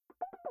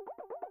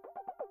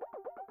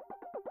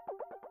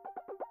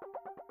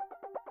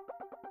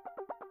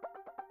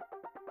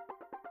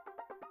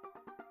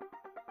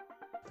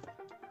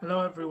Hello,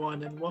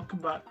 everyone, and welcome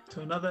back to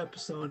another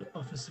episode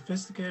of a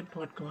sophisticated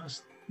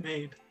podcast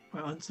made by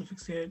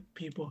unsophisticated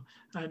people.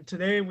 And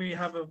today we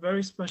have a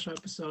very special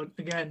episode.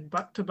 Again,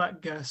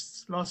 back-to-back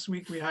guests. Last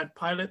week we had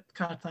Pilot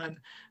Katan,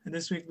 and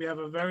this week we have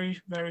a very,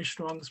 very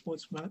strong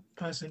sports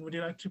person. Would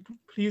you like to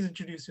please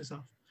introduce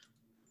yourself?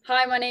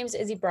 Hi, my name's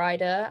Izzy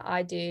Brider.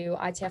 I do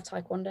ITF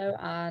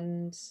Taekwondo,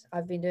 and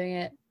I've been doing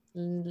it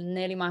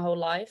nearly my whole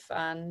life.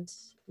 And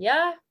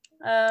yeah,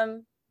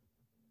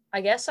 I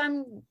guess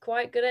I'm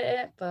quite good at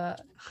it, but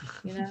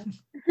you know,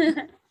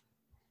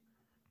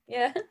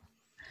 yeah.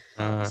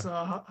 So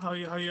how are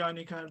you,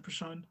 Anika and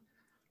Prashant?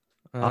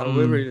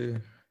 We're really,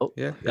 Oh,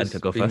 yeah. I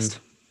can go first.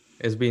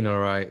 It's been all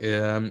right.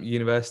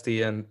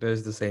 University and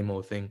there's the same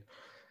old thing.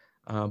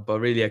 But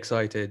really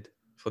excited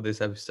for this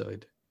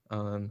episode.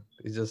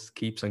 It just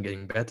keeps on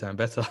getting better and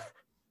better.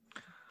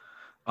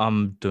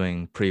 I'm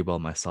doing pretty well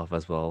myself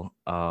as well.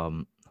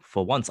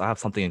 For once, I have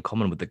something in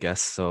common with the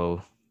guest,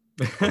 so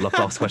I'd love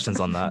to ask questions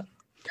on that.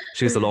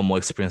 She's a lot more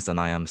experienced than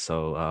I am,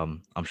 so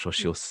I'm sure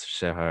she'll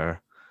share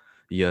her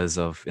years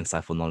of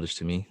insightful knowledge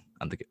to me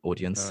and the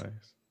audience.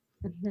 Nice.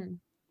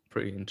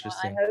 Pretty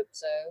interesting. I hope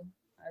so.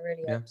 I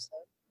really hope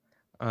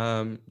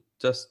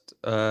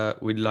so.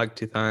 We'd like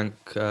to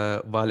thank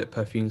Violet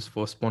Perfumes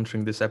for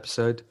sponsoring this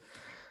episode.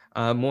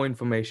 More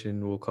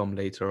information will come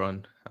later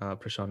on.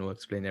 Prashant will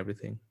explain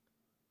everything.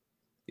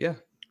 Yeah,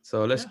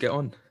 so let's get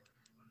on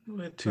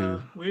with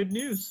weird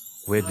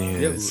news. Weird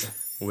news.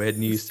 Weird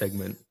news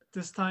segment.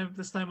 This time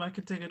I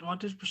can take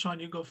advantage. Prashant,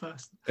 you go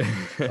first.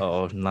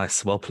 Oh,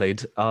 nice, well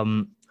played.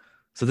 So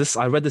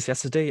I read this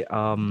yesterday.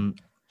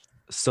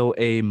 So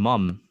a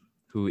mum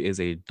who is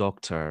a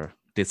doctor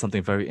did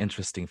something very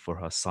interesting for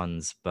her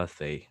son's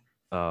birthday.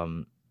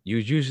 You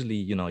usually,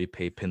 you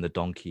pin the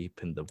tail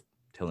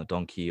on the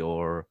donkey,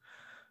 or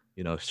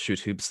shoot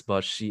hoops,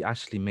 but she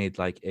actually made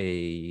like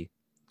a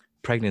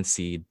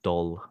pregnancy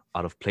doll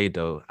out of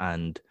Play-Doh,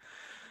 and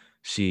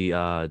she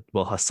her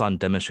son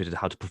demonstrated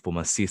how to perform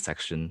a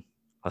C-section.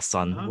 Her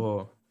son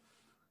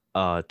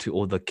to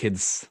all the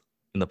kids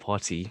in the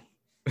party.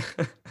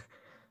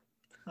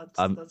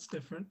 That's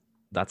different.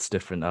 That's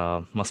different.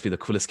 Must be the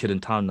coolest kid in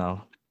town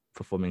now,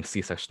 performing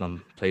C-section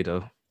on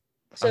Play-Doh.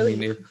 So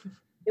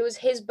it was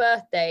his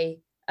birthday,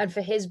 and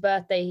for his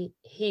birthday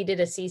he did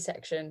a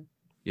C-section.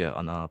 Yeah,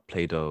 on a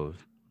Play-Doh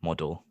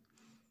model.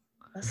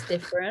 That's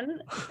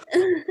different.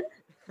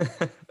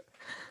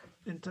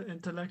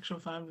 Intellectual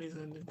families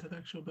and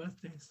intellectual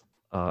birthdays.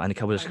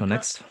 Anika, will just go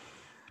next?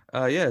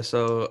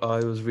 So I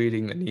was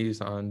reading the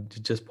news and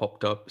it just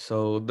popped up.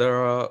 So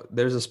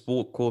there's a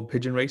sport called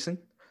pigeon racing,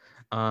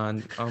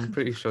 and I'm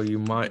pretty sure you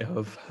might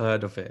have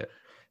heard of it.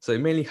 So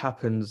it mainly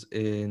happens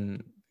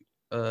in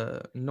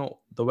not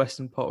the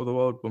western part of the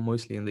world, but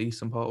mostly in the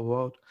eastern part of the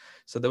world.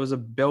 So there was a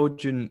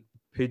Belgian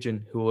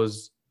pigeon who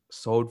was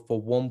sold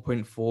for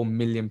 £1.4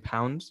 million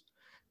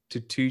to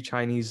two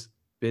Chinese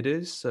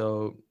bidders.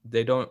 So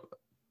they don't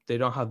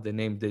have their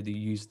name, they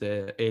use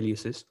their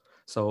aliases.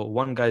 So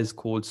one guy is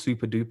called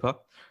Super Duper,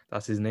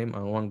 that's his name,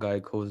 and one guy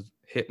called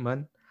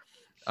Hitman.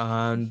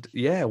 And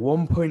yeah,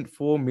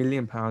 £1.4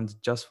 million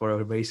just for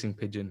a racing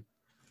pigeon.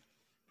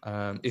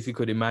 If you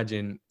could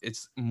imagine,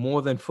 it's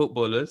more than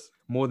footballers,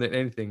 more than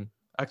anything.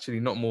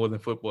 Actually, not more than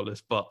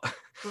footballers, but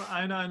well,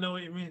 I know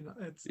what you mean.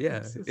 It's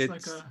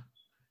like a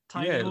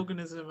tiny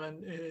organism,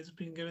 and it's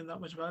been given that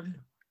much value.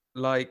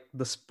 Like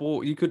the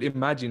sport, you could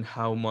imagine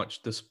how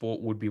much the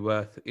sport would be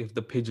worth if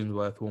the pigeon's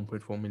worth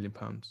 £1.4 million.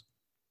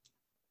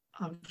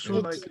 I'm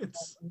sure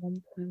it's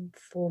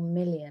 1.4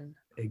 million.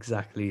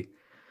 Exactly.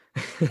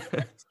 I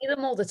see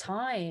them all the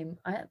time.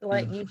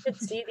 You should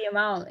see the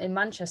amount in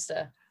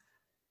Manchester.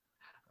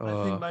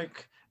 I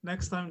think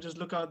next time, just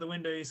look out the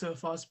window, you see a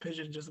fast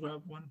pigeon, just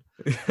grab one.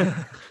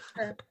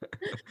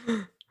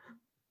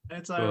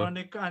 It's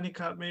ironic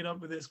Anika made up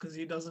with this because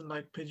he doesn't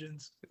like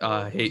pigeons.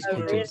 I hate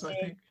pigeons. Really? I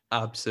think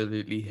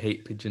absolutely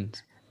hate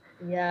pigeons.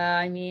 Yeah,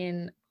 I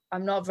mean,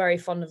 I'm not very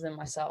fond of them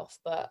myself,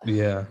 but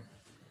yeah,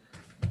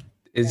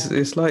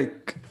 it's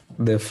like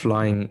they're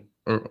flying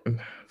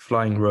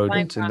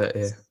rodents in the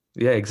air.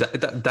 Yeah, exactly.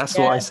 That's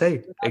what I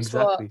say.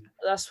 Exactly.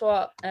 That's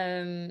what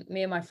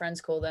me and my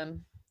friends call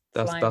them.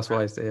 That's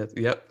why I say it.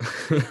 Yep.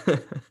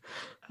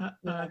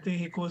 I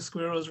think he calls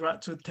squirrels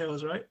rats with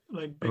tails, right?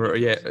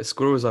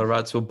 Squirrels are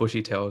rats with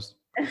bushy tails.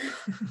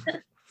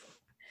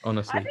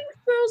 Honestly, I think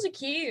squirrels are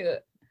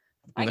cute.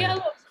 I get a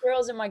lot of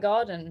squirrels in my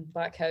garden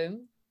back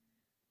home.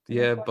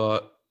 Yeah,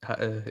 but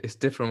it's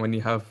different when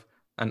you have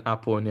an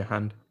apple in your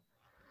hand.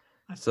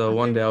 So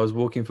one day I was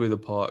walking through the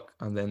park,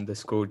 and then the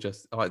squirrel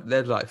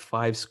there's like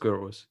 5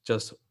 squirrels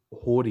just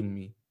hoarding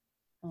me.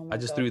 I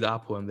just threw the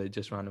apple and they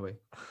just ran away.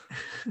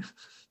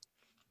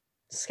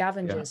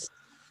 Scavengers. Yeah.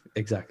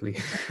 Exactly.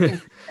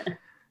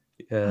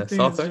 I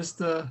think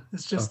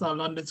it's just our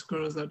London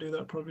squirrels that do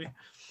that, probably.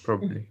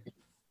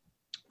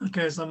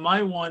 Okay, so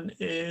my one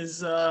is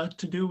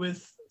to do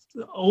with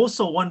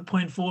also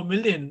 1.4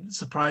 million,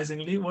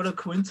 surprisingly. What a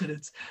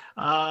coincidence.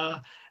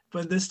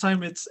 but this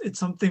time it's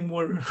something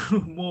more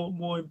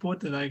more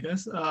important, I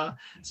guess.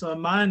 So a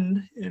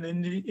man,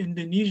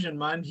 Indonesian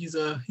man, he's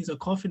a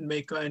coffin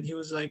maker, and he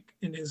was like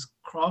in his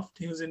craft.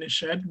 He was in his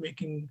shed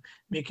making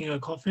a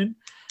coffin,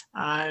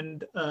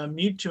 and a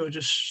meteor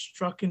just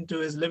struck into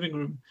his living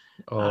room,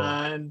 Oh,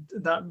 and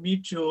that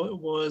meteor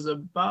was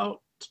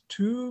about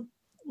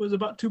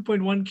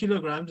 2.1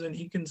 kilograms, and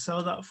he can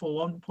sell that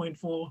for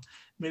 1.4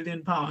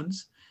 million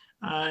pounds.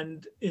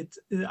 And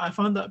I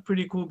found that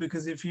pretty cool,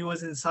 because if he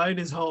was inside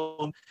his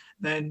home,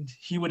 then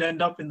he would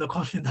end up in the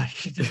coffin that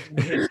he just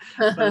made.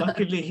 But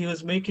luckily he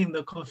was making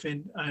the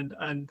coffin,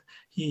 and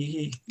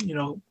he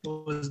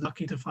was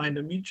lucky to find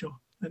a meteor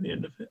at the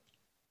end of it.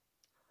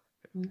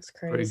 That's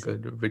very crazy.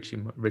 good,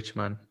 rich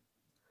man.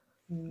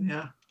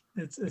 Yeah,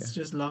 it's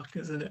just luck,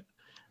 isn't it?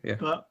 Yeah.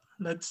 But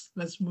let's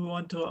move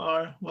on to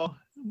our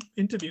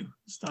interview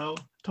style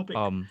topic.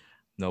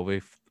 No,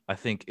 I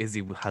think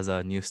Izzy has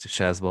news to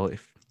share as well,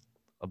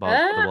 about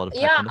the world of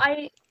Yeah,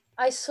 Taekwondo.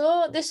 I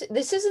saw this.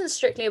 This isn't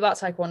strictly about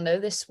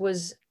Taekwondo. This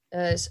was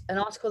an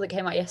article that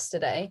came out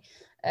yesterday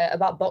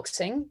about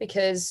boxing,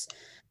 because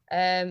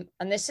and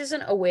this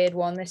isn't a weird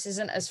one. This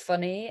isn't as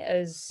funny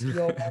as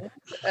your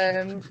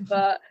one,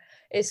 but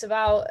it's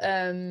about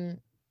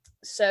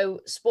so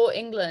Sport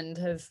England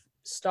have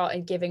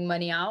started giving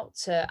money out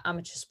to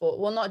amateur sport.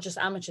 Well, not just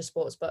amateur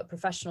sports, but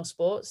professional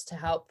sports, to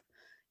help,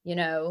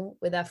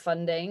 with their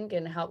funding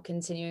and help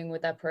continuing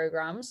with their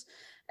programs.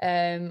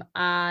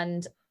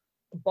 And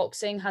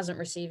boxing hasn't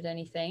received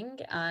anything.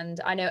 And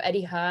I know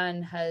Eddie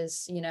Hearn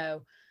has,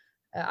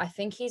 I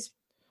think he's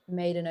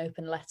made an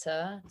open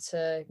letter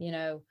to,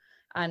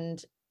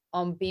 and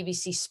on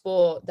BBC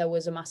Sport, there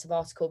was a massive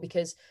article,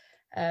 because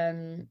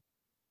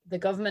the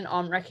government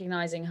aren't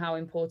recognizing how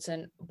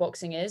important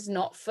boxing is,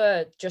 not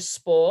for just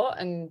sport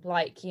and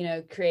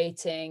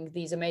creating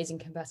these amazing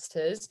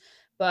competitors,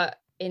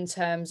 but in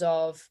terms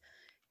of,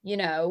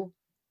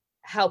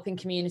 helping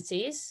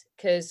communities,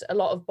 because a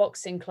lot of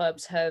boxing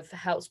clubs have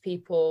helped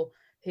people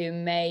who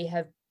may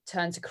have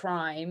turned to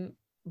crime,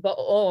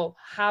 or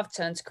have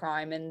turned to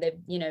crime, and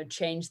they've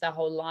changed their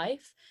whole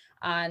life.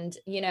 And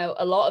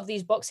a lot of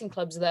these boxing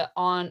clubs that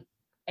aren't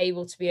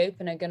able to be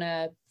open are going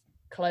to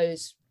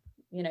close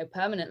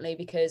permanently,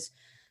 because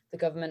the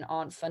government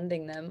aren't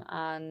funding them.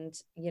 And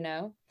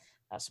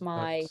that's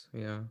my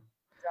Yeah.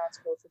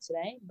 article for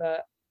today.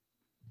 But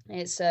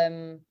it's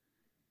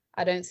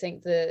I don't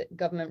think the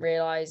government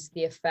realised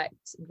the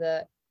effect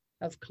that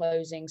of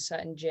closing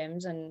certain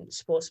gyms and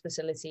sports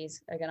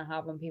facilities are going to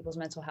have on people's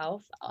mental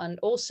health, and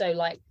also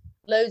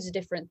loads of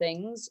different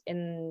things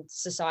in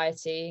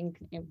society,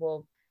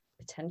 well,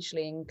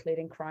 potentially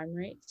including crime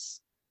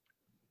rates.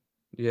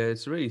 Yeah,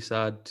 it's really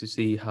sad to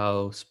see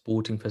how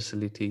sporting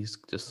facilities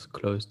just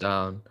close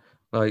down.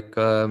 Like,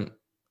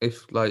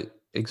 if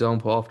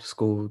example after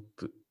school,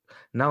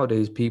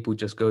 nowadays people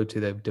just go to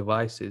their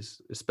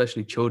devices,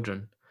 especially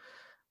children.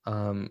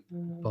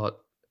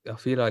 But I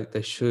feel like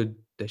they should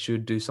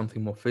do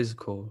something more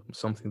physical,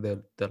 something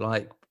they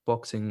like,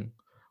 boxing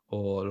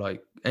or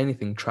like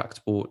anything, track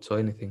sports or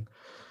anything.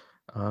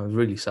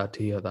 Really sad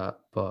to hear that,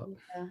 but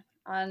Yeah.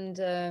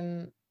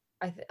 And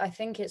I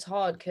think it's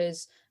hard,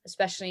 because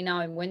especially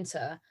now in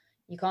winter,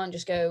 you can't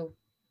just go,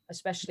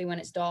 especially when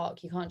it's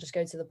dark, you can't just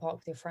go to the park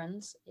with your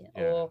friends,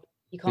 or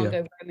you can't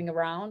yeah. go roaming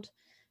around.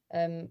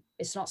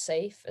 It's not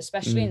safe,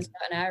 especially in Mm,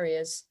 certain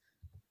areas.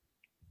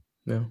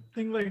 yeah. I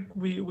think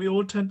we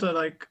all tend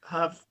to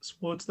have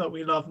sports that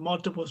we love,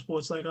 multiple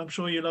sports. Like I'm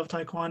sure you love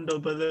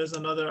Taekwondo, but there's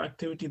another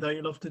activity that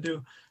you love to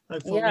do.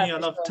 Like for Yeah, me, I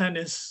for love sure.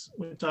 tennis,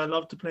 which I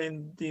love to play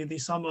in the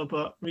summer.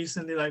 But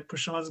recently,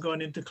 Prashant's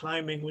gone into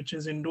climbing, which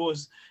is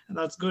indoors, and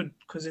that's good,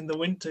 because in the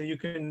winter you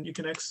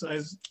can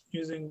exercise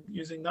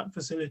using that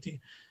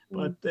facility.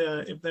 But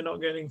if they're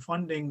not getting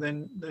funding,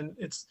 then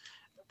it's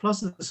plus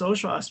the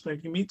social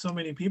aspect. You meet so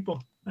many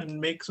people and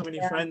make so many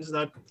Yeah. friends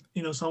that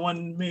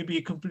someone may be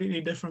a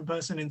completely different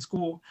person in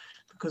school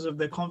because of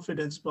their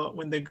confidence, but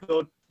when they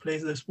go play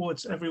the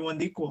sports,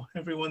 everyone's equal,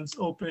 everyone's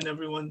open,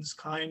 everyone's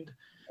kind,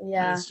 and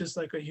Yeah, it's just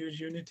like a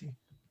huge unity.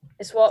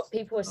 it's what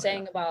people were So, yeah.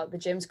 saying about the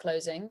gyms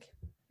closing.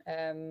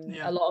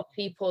 Yeah. A lot of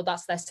people,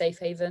 that's their safe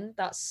haven.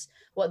 That's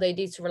what they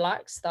do to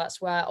relax.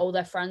 That's where all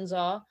their friends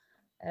are.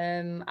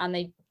 And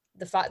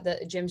the fact that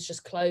the gyms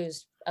just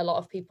closed, a lot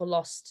of people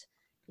lost,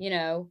 a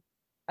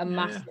Yeah,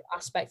 massive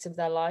aspect of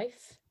their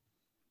life.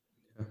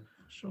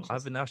 sure. I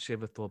haven't actually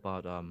ever thought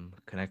about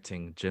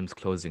connecting gyms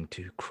closing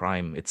to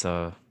crime. It's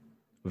a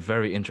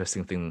very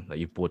interesting thing that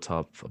you brought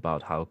up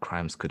about how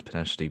crimes could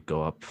potentially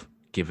go up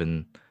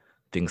given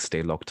things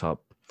stay locked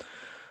up.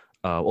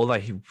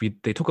 Although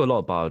they talk a lot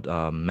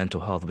about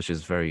mental health, which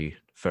is very,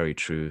 very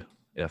true,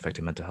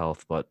 affecting mental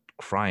health. But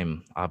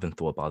crime, I haven't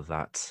thought about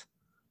that,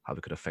 how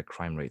it could affect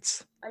crime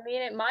rates. I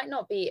mean, it might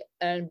not be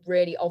a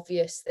really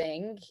obvious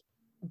thing,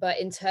 but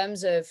in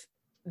terms of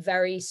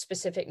very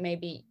specific,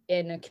 maybe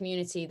in a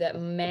community that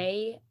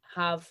may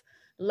have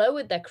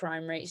lowered their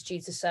crime rates due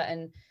to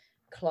certain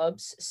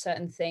clubs,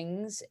 certain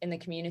things in the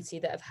community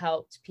that have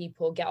helped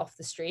people get off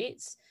the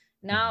streets.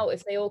 Now,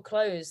 if they all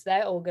close,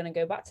 they're all going to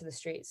go back to the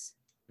streets.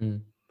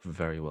 Mm.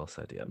 Very well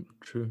said. Yeah.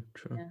 True.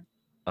 Yeah.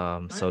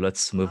 So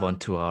let's move on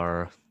to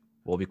our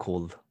what we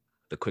call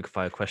the quick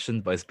fire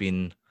question, but it's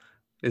been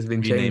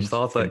changed. renamed.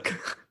 Sarthak.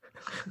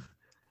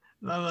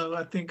 No,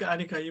 I think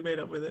Anika, you made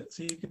up with it,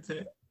 so you can say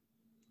it.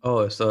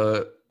 Oh,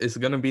 so it's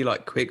gonna be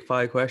like quick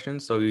fire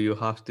questions, so you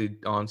have to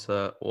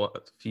answer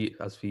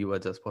as few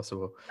words as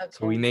possible. Okay.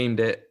 So we named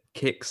it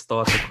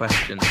Kickstarter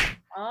questions.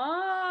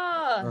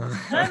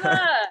 Clever.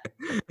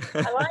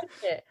 I like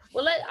it.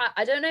 Well,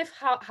 I don't know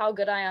how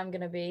good I am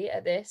gonna be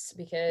at this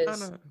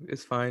because No,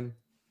 it's fine.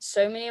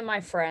 so many of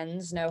my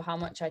friends know how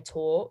much I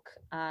talk,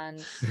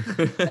 and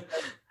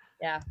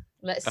yeah,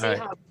 let's see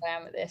how good I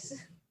am at this.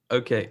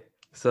 Okay,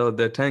 so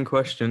there are 10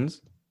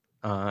 questions,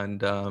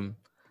 and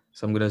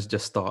so I'm gonna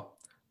just start.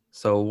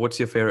 So, what's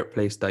your favorite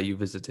place that you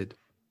visited?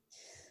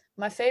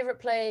 My favorite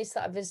place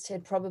that I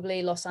visited,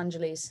 probably Los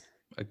Angeles.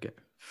 Okay,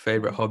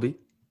 favorite hobby?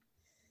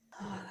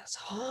 Oh, that's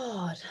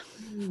hard.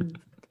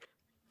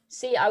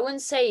 See, I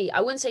wouldn't say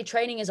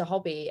training is a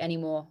hobby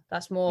anymore.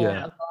 That's more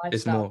Yeah, of a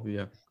it's lifestyle. more,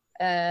 yeah.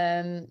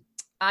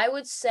 I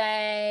would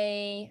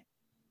say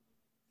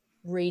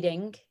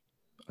reading.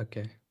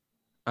 Okay.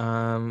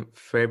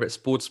 Favorite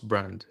sports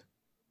brand?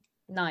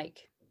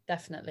 Nike,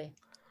 definitely.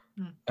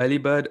 Early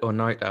bird or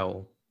night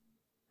owl?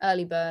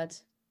 Early bird.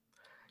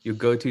 Your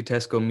go-to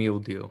Tesco meal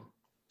deal?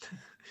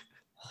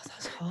 Oh,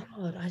 that's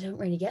hard. I don't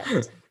really get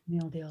the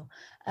meal deal.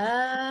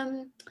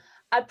 I'm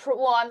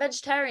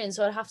vegetarian,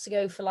 so I'd have to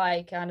go for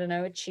like, I don't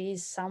know, a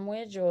cheese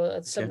sandwich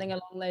or something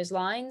along those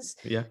lines.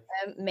 Yeah.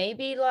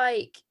 Maybe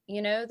like,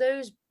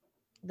 those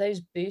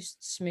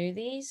Boost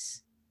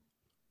smoothies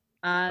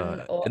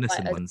and or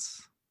innocent like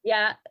ones.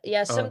 yeah,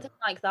 something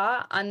like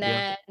that. And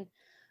then Yeah.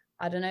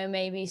 I don't know,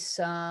 maybe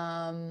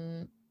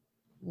some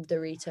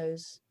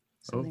Doritos,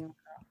 something like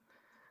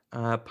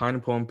that.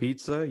 Pineapple on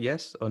pizza,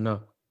 yes or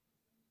no?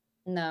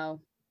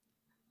 No.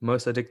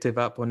 Most addictive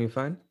app on your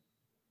phone?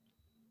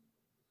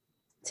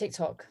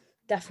 TikTok,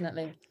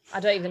 definitely. I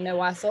don't even know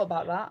why I thought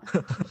about that.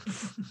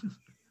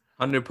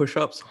 100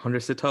 push-ups,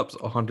 100 sit-ups,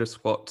 or 100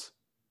 squats?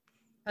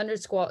 100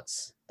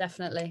 squats,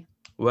 definitely.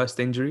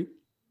 Worst injury?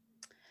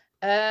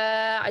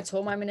 I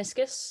tore my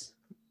meniscus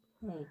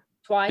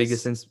twice.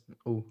 Biggest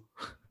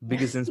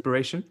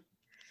inspiration?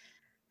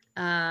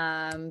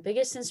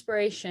 Biggest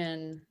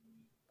inspiration.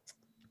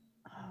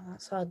 Oh,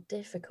 that's a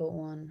difficult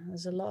one.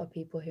 There's a lot of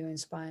people who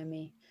inspire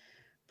me.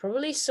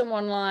 Probably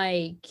someone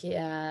like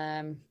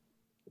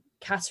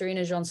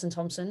Katarina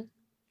Johnson-Thompson.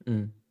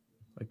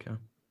 Okay.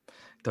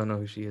 Don't know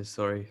who she is,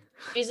 sorry.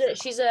 She's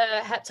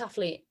a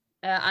heptathlete,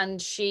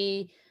 and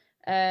she's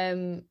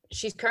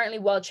currently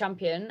world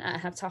champion at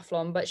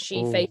heptathlon, but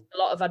she faced a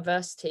lot of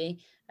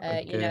adversity,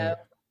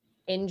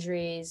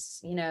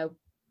 injuries,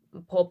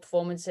 poor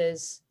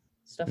performances,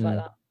 stuff like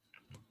that.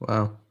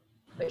 Wow.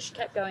 But she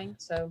kept going,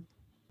 so.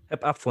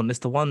 Heptathlon is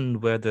the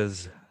one where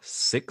there's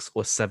 6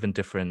 or 7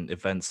 different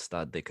events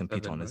that they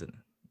compete on, isn't it?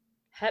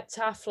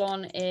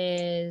 Heptathlon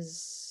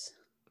is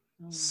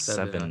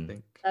 7. I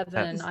think.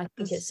 7. I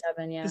think it's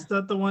 7. Yeah. Is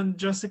that the one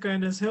Jessica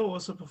Innes Hill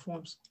also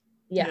performs?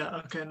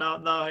 Yeah. Okay.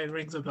 Now it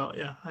rings a bell.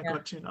 Yeah, I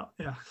got you now.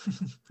 Yeah.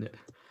 Yeah.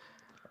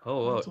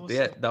 Oh, wow. Awesome.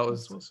 Yeah, that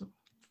was awesome.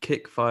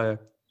 Kickstarter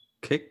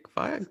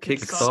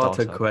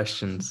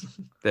questions.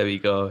 There we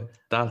go.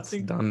 That's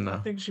done now. I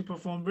think she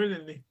performed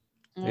brilliantly.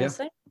 Well,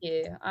 thank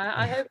you.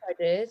 I hope I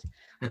did.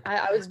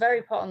 I was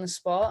very put on the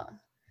spot.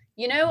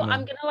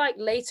 I'm gonna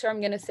later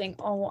I'm gonna think,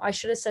 oh, I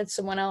should have said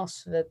someone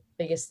else for the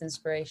biggest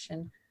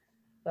inspiration.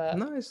 But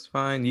no, it's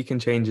fine. You can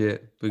change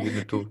it. We're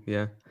gonna talk.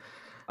 Yeah.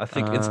 I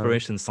think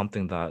inspiration is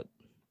something that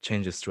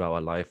changes throughout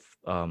our life.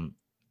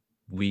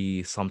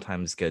 We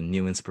sometimes get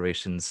new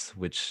inspirations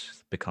which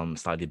become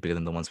slightly bigger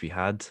than the ones we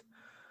had.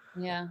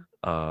 Yeah.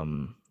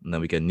 And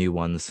then we get new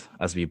ones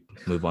as we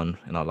move on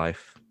in our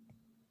life.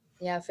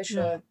 Yeah, for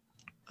sure. Yeah.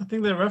 I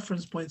think the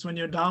reference points when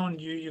you're down,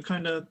 you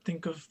kind of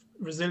think of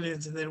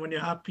resilience, and then when you're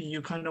happy,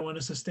 you kind of want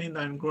to sustain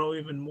that and grow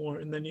even more.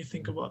 And then you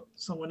think about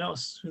someone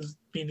else who's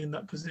been in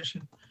that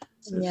position.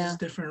 So it's just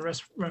different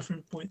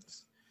reference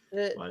points.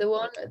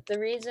 The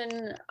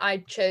reason I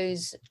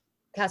chose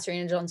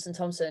Katarina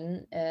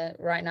Johnson-Thompson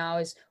right now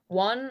is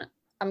one,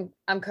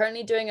 I'm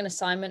currently doing an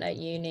assignment at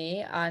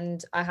uni,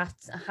 and I had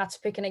to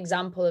pick an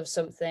example of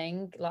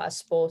something like a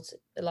sport,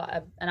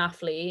 like an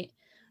athlete,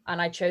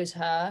 and I chose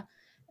her.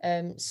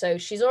 So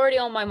she's already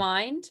on my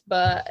mind,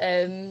 but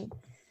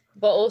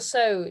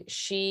also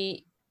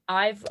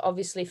I've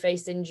obviously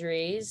faced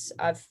injuries.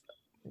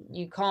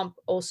 You can't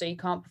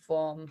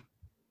perform,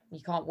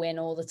 you can't win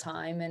all the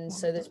time, and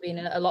so there's been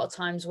a lot of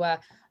times where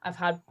I've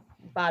had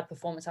bad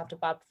performance after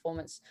bad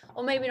performance,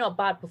 or maybe not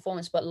bad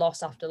performance, but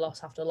loss after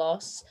loss after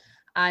loss.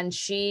 And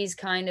she's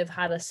kind of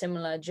had a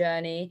similar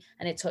journey,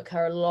 and it took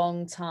her a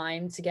long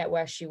time to get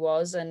where she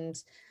was, and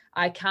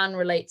I can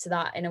relate to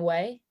that in a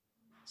way.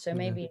 So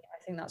maybe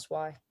I think that's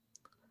why.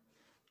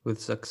 With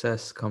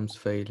success comes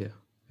failure.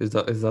 Is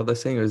that the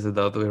saying, or is it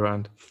the other way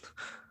around?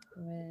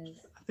 I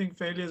think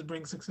failures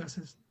bring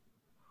successes.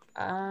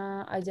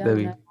 I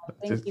don't know.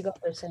 I think you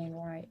got the saying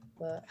right,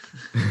 but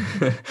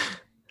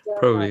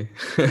probably.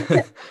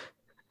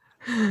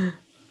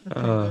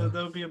 I think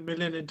there'll be a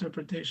million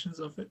interpretations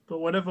of it, but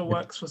whatever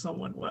works for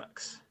someone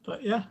works.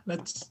 But yeah,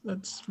 let's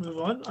move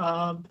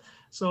on.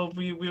 So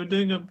we were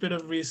doing a bit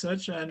of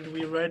research, and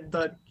we read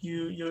that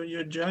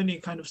your journey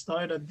kind of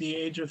started at the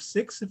age of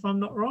 6, if I'm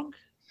not wrong.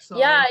 So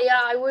Yeah,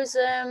 I was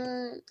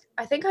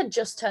I think I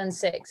just turned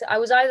 6. I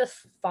was either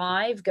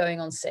 5 going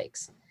on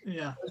 6.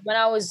 yeah. It was when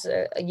I was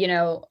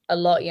a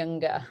lot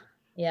younger.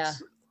 Yeah.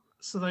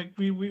 So like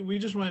we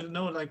just wanted to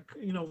know, like,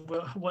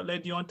 what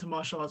led you on to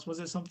martial arts? Was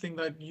it something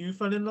that you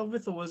fell in love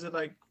with, or was it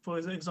like, for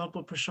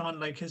example, Prashant,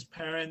 like his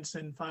parents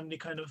and family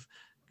kind of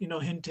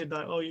hinted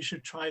that, oh, you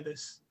should try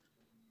this?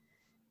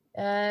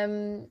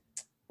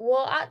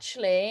 Well,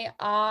 actually,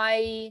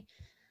 I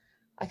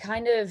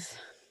kind of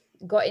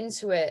got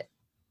into it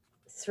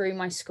through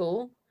my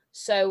school.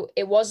 So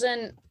it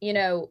wasn't,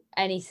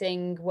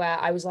 anything where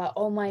I was like,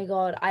 oh my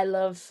God, I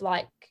love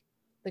like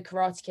the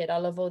Karate Kid. I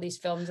love all these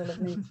films. I love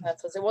Ninja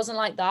Turtles. It wasn't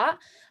like that.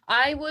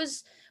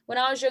 When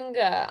I was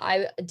younger,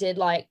 I did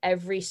like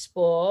every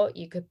sport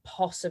you could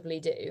possibly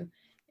do.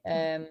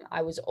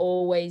 I was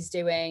always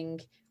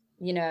doing,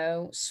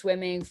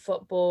 swimming,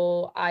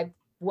 football.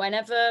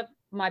 Whenever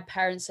my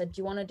parents said, do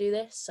you want to do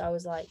this? I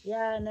was like,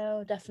 yeah,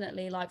 no,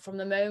 definitely. Like from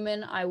the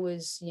moment I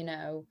was,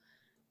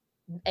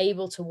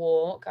 able to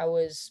walk, I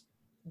was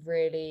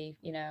really,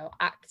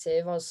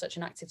 active. I was such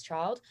an active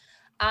child.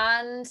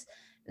 And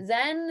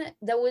then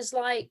there was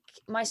like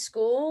my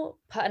school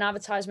put an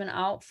advertisement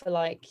out for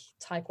like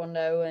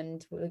Taekwondo,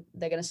 and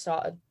they're going to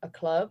start a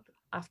club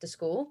after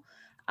school.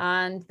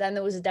 And then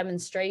there was a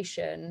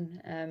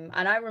demonstration. And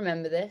I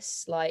remember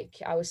this, like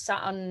I was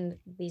sat on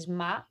these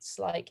mats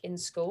like in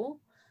school,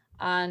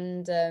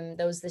 and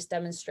there was this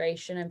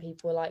demonstration, and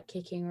people were like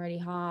kicking really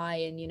high,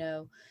 and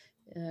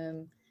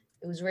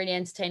it was really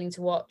entertaining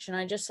to watch. And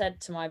I just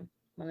said to my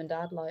mum and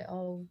dad, like,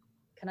 oh,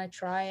 can I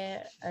try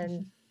it?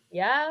 And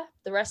yeah,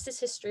 the rest is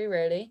history,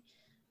 really.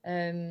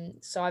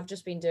 So I've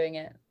just been doing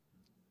it.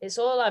 It's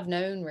all I've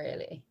known,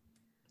 really.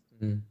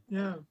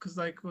 Yeah, because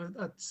like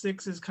at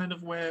 6 is kind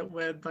of where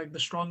like the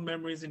strong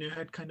memories in your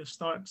head kind of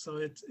start. So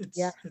it's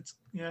Yeah.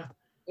 yeah.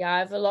 Yeah, I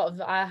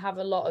have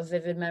a lot of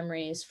vivid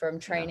memories from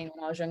training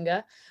when I was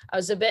younger. I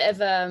was a bit of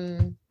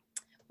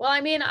well, I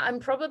mean, I'm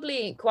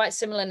probably quite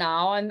similar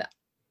now.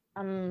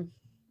 I'm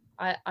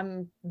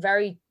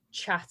very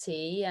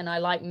chatty, and I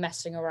like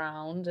messing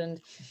around.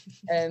 And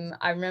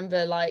I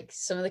remember like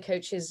some of the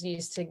coaches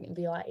used to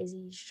be like,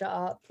 Izzy, shut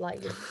up,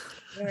 like you're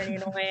really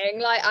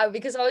annoying. Like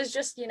because I was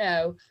just,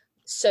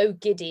 so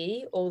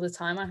giddy all the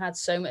time. I had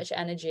so much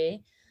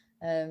energy.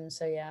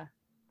 So yeah.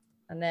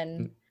 And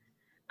then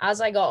as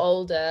I got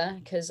older,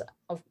 because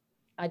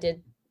I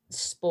did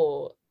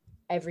sport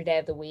every day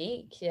of the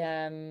week,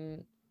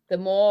 the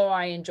more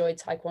I enjoyed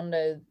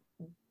Taekwondo,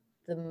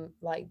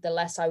 the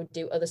less I would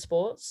do other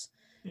sports.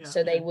 Yeah.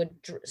 So they would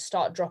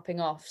start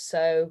dropping off.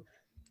 So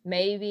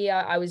maybe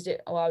I was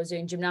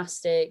doing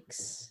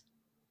gymnastics,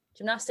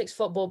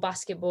 football,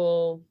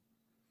 basketball,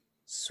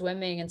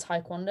 swimming, and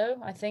Taekwondo.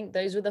 I think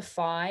those were the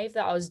 5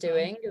 that I was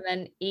doing, and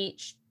then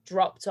each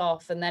dropped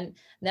off, and then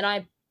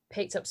I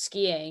picked up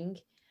skiing,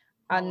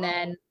 and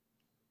then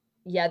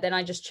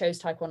I just chose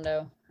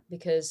Taekwondo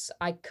because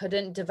I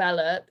couldn't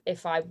develop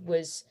if I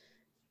was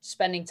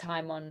spending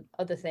time on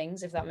other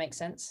things, if that makes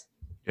sense.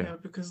 Yeah,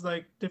 because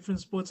like different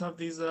sports have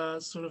these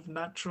sort of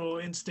natural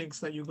instincts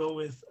that you go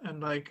with,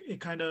 and like it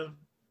kind of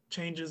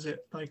changes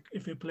it. Like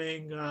if you're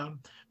playing,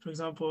 for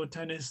example,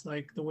 tennis,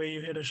 like the way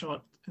you hit a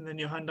shot, and then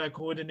your hand-eye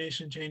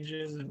coordination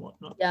changes and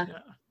whatnot. Yeah.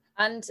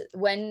 And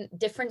when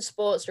different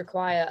sports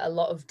require a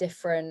lot of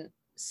different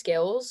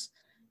skills,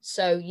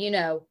 so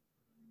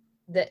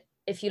that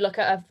if you look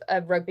at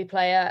a rugby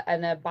player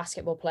and a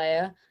basketball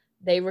player,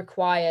 they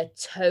require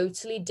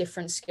totally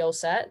different skill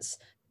sets,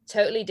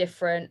 totally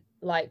different,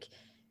 like,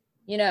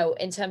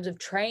 in terms of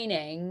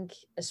training,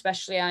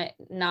 especially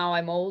now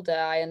I'm older,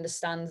 I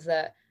understand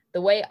that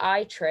the way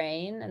I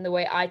train and the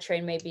way I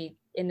train maybe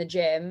in the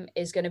gym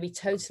is going to be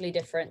totally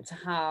different to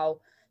how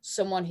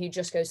someone who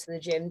just goes to the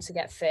gym to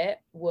get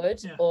fit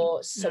would,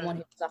 or someone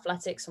who does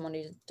athletics, someone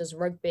who does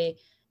rugby.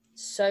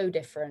 So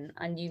different.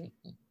 And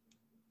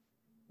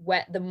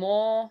the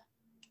more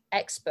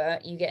expert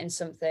you get in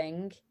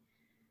something,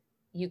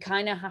 you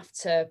kind of have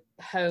to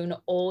hone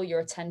all your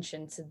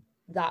attention to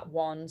that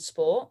one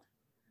sport.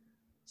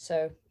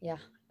 So yeah,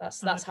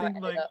 that's how I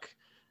ended up.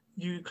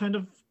 You kind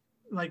of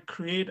like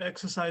create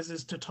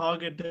exercises to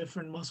target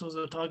different muscles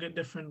or target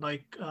different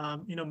like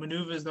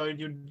maneuvers that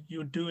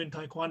you do in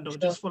Taekwondo. Sure.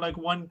 Just for like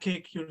one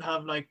kick, you'd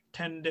have like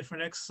 10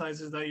 different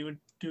exercises that you would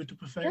do to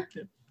perfect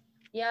it.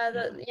 Yeah,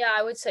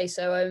 I would say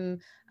so.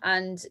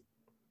 And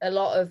a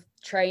lot of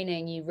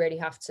training, you really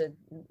have to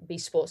be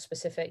sport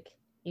specific.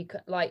 You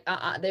could like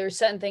there are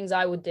certain things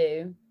I would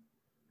do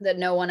that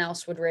no one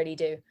else would really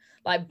do,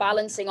 like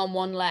balancing on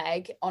one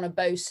leg on a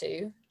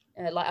Bosu,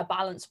 like a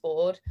balance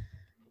board.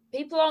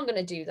 People aren't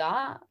going to do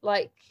that.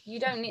 Like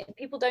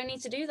people don't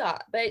need to do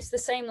that. But it's the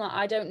same. Like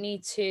I don't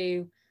need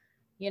to,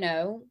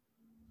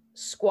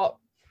 squat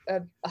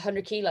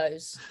 100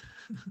 kilos.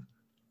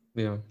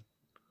 Yeah.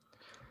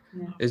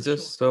 Yeah. It's For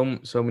just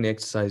so many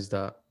exercises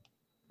that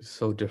is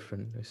so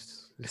different.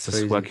 It's It's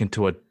crazy. just working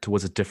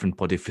towards a different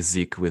body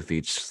physique with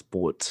each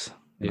sport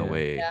in a Yeah.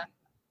 way. Yeah.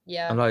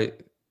 Yeah. And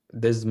like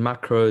there's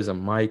macros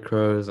and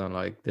micros and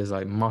like there's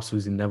like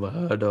muscles you never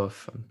heard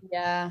of.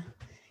 Yeah.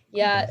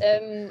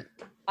 Yeah.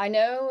 I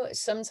know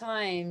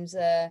sometimes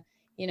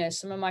you know,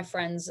 some of my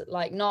friends,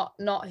 like not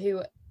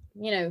who,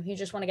 you know, who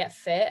just want to get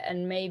fit,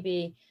 and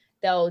maybe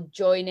they'll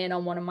join in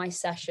on one of my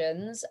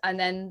sessions, and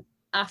then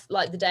after,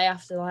 like the day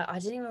after, like I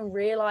didn't even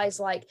realize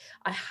like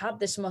I had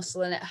this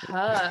muscle and it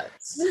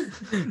hurts.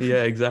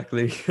 Yeah,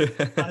 exactly.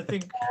 I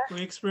think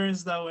we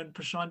experienced that when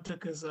Prashant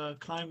took his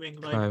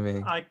climbing. Like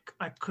Climbing.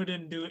 I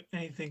couldn't do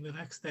anything the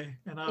next day,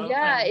 and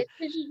Yeah, it's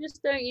because you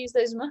just don't use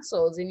those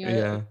muscles in your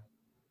Yeah.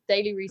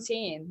 daily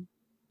routine.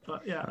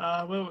 But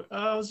yeah, well,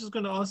 I was just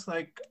gonna ask,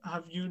 like,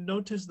 have you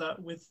noticed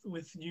that with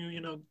you,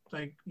 you know,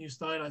 like you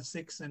started at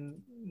 6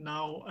 and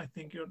now I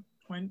think you're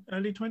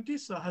early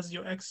 20s. So has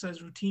your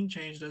exercise routine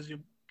changed as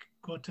you've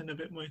gotten a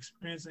bit more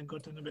experience and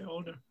gotten a bit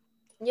older?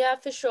 Yeah,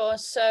 for sure.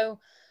 So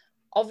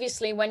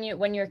obviously when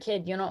you're a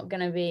kid, you're not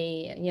going to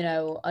be, you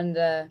know,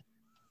 under,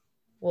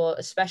 well,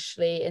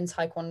 especially in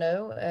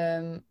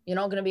Taekwondo, you're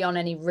not going to be on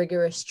any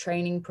rigorous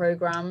training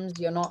programs.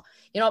 You're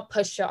not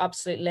pushed your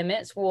absolute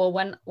limits. Well,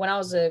 when I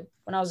was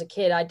a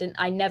kid,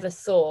 I never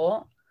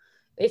thought,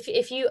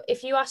 if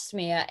you asked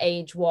me at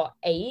age what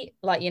 8,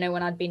 like, you know,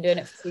 when I'd been doing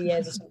it for 2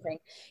 years or something,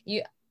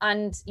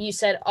 you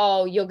said,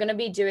 oh, you're going to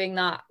be doing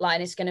that, like,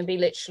 and it's going to be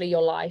literally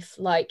your life,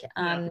 like,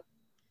 and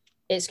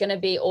it's going to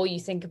be all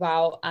you think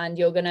about, and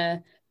you're going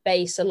to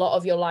base a lot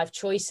of your life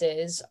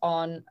choices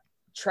on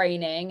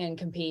training and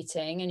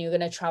competing, and you're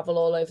going to travel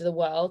all over the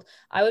world,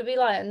 I would be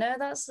like, no,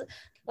 that's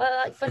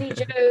like funny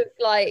joke.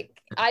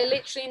 Like, I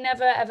literally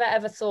never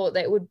ever thought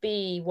that it would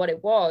be what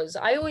it was.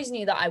 I always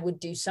knew that I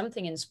would do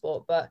something in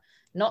sport, but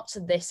not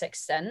to this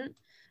extent.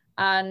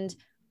 And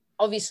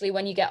obviously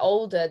when you get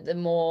older, the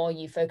more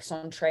you focus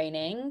on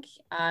training.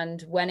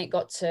 And when it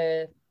got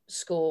to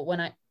school, when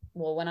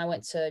I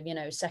went to, you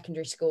know,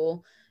 secondary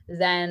school,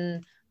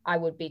 then I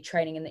would be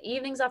training in the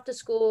evenings after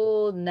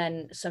school, and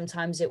then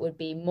sometimes it would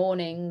be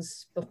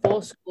mornings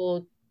before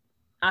school,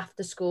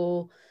 after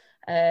school.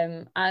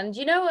 And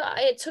you know,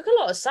 it took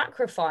a lot of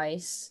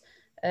sacrifice,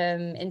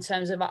 in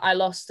terms of, I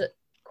lost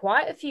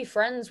quite a few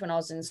friends when I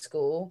was in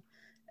school,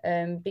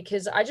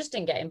 because I just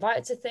didn't get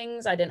invited to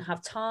things. I didn't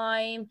have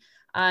time,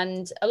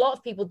 and a lot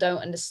of people don't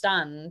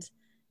understand.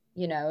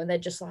 You know, they're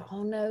just like,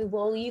 oh no,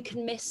 well, you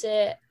can miss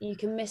it, you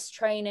can miss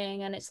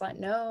training, and it's like,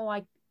 no,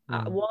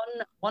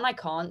 one, I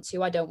can't,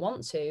 two, I don't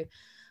want to.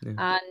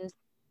 Yeah. And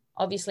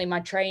obviously my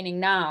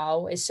training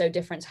now is so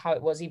different to how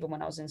it was even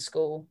when I was in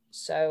school.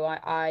 So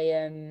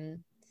I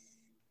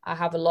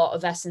have a lot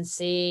of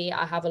S&C,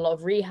 I have a lot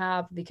of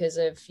rehab because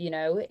of, you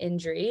know,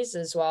 injuries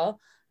as well.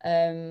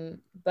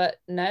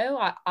 But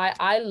no,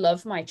 I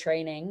love my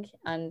training,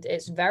 and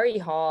it's very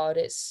hard.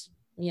 It's,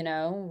 you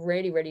know,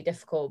 really, really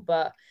difficult.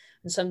 But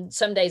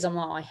some days I'm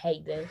like, I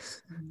hate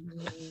this.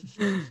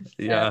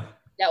 Yeah.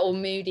 Get all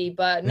moody,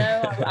 but no,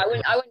 I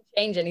wouldn't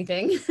change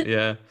anything.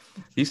 Yeah.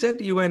 You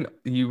said you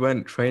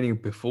went training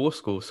before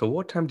school. So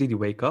what time did you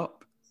wake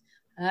up?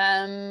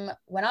 When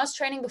I was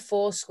training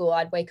before school,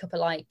 I'd wake up at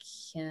like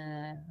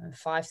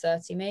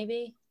 5:30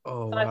 maybe.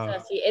 Oh, wow.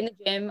 5:30 in the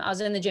gym. I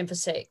was in the gym for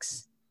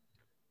 6.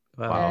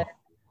 Wow.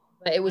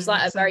 But it was That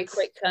like makes a very sense.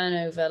 quick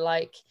turnover.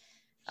 Like,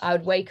 I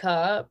would wake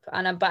up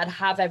but I'd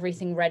have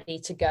everything ready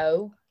to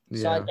go.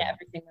 So Yeah. I'd get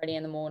everything ready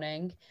in the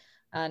morning,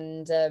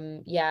 and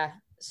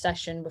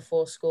session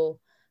before school.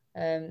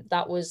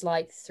 That was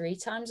like 3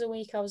 times a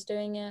week I was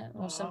doing it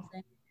or Wow.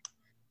 something.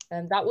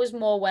 That was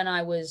more when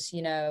I was,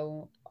 you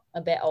know,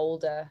 a bit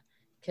older,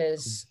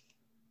 because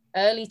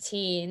early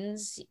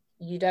teens,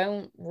 you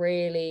don't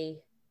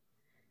really,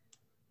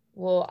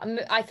 well,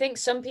 I think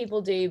some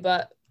people do,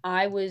 but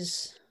I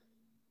was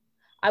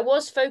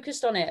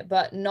focused on it,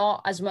 but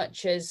not as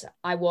much as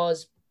I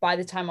was by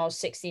the time I was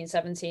 16,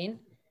 17.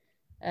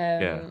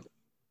 Yeah.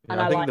 And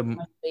I I think like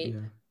my sleep.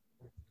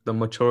 the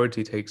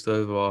maturity takes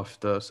over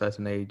after a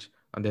certain age,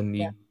 and then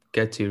you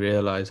get to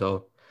realize,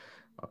 oh,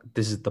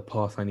 this is the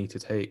path I need to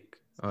take,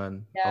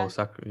 and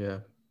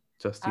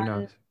just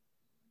And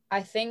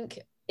I think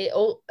it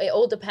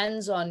all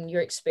depends on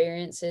your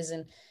experiences,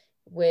 and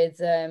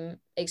with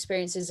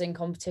experiences in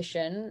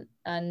competition.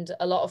 And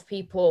a lot of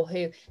people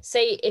who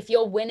say, if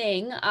you're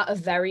winning at a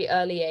very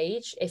early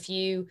age, if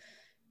you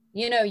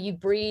know, you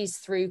breeze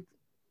through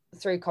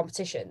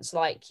competitions,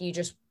 like you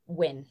just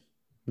win.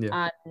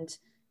 And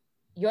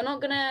you're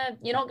not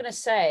gonna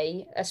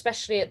say,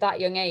 especially at that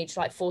young age,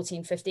 like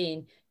 14,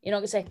 15, you're not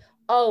gonna say,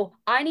 oh,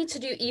 I need to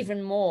do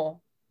even more.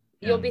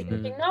 You'll be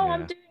thinking, no,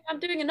 Yeah. I'm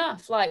doing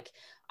enough. Like,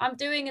 I'm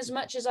doing as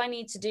much as I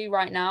need to do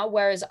right now.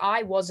 Whereas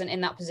I wasn't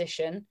in that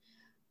position.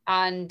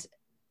 And,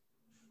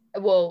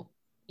 well,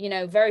 you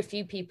know, very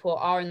few people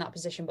are in that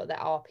position, but there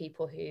are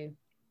people who,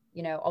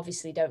 you know,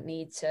 obviously don't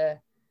need to,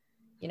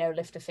 you know,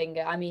 lift a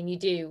finger. I mean, you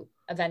do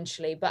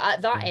eventually, but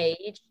at that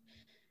age,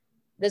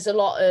 there's a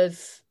lot of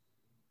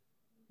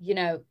you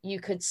know, you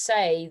could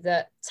say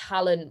that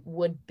talent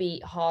would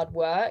beat hard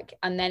work,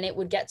 and then it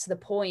would get to the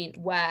point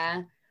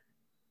where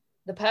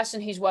the person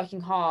who's working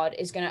hard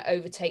is going to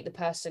overtake the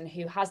person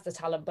who has the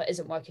talent but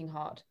isn't working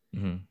hard.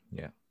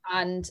 Yeah.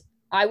 And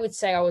I would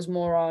say I was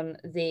more on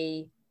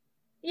the,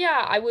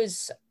 I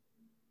was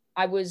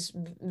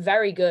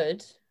very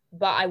good,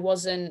 but I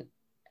wasn't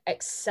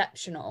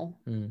exceptional,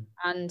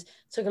 and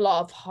took a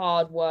lot of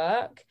hard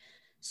work.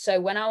 So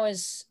when I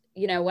was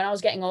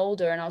getting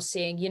older and I was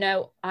seeing, you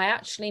know, I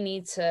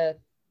need to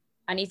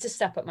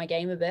step up my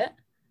game a bit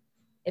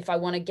if I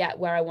want to get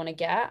where I want to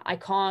get. I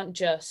can't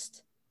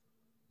just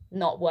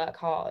not work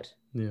hard.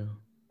 Yeah.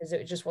 Because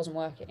it just wasn't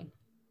working.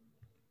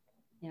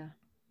 Yeah.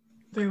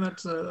 I think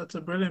that's a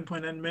brilliant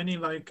point, and many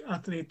like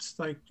athletes,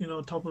 like, you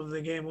know, top of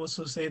the game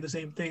also say the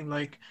same thing.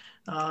 Like,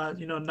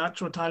 you know,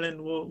 natural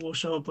talent will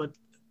show, but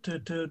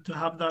to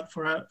have that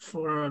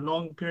for a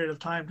long period of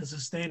time, to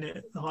sustain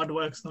it, the hard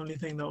work's the only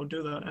thing that will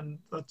do that, and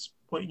that's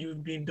what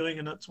you've been doing,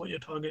 and that's what your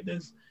target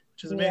is,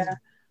 which is amazing.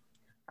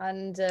 Yeah.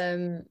 And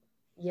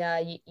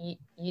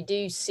you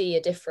do see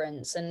a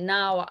difference, and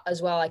now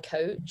as well I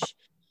coach.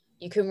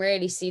 You can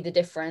really see the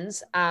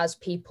difference as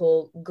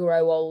people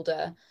grow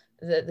older.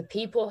 The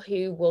people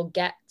who will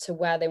get to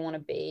where they want to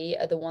be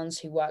are the ones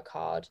who work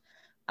hard.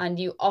 And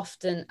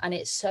and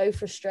it's so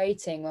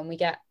frustrating when we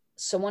get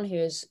someone who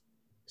is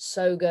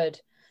so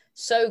good,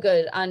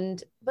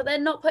 but they're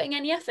not putting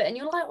any effort, and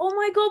you're like, oh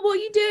my God, what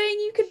are you doing?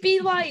 You could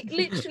be like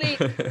literally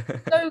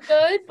so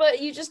good,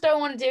 but you just don't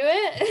want to do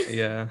it.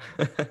 Yeah.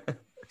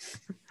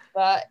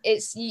 But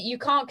it's you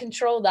can't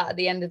control that at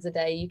the end of the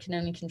day. You can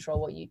only control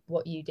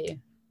what you do.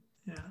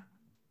 Yeah.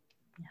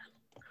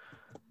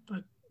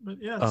 But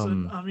yeah,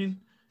 so I mean,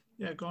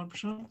 yeah, go on,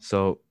 Prashant.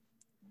 So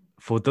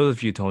for those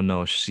of you who don't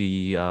know,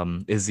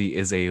 Izzy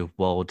is a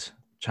world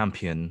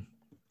champion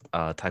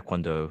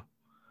Taekwondo,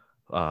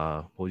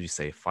 what would you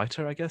say,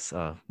 fighter, I guess?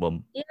 I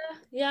won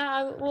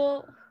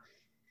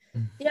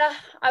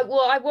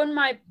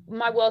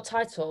my world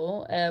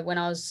title when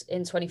I was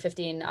in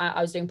 2015. I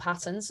was doing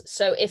patterns.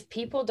 So if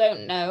people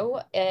don't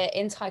know,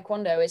 in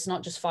Taekwondo, it's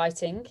not just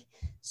fighting.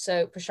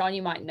 So Prashant,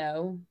 you might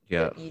know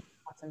that you do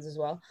patterns as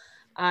well.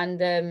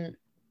 And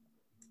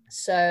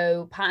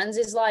so patterns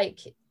is like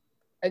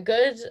a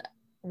good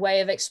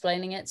way of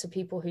explaining it to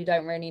people who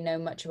don't really know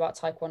much about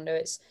Taekwondo.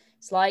 It's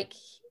like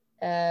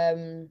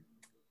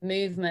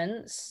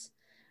movements,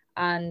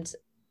 and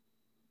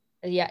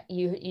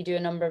you do a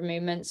number of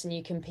movements and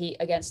you compete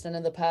against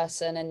another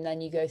person, and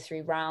then you go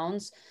through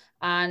rounds.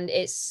 And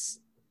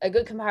it's a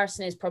good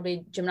comparison is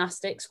probably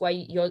gymnastics, where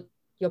your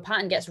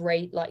pattern gets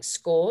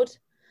scored,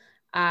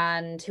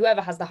 and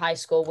whoever has the high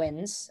score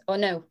wins.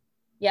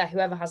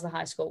 Whoever has the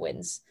high score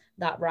wins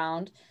that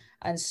round.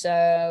 And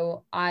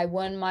so I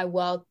won my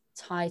world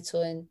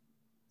title in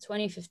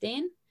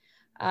 2015,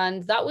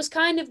 and that was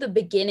kind of the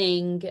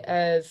beginning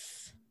of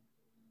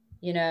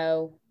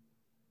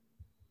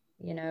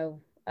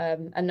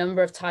a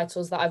number of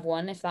titles that I've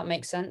won, if that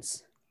makes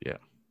sense.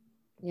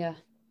 Yeah.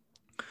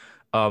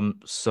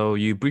 So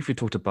you briefly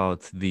talked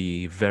about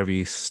the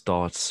very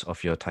start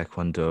of your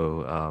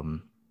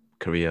Taekwondo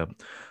career.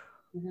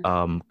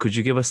 Could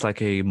you give us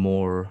like a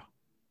more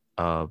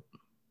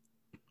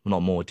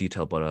not more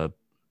detail, but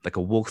like a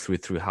walkthrough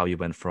through how you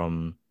went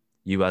from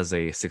you as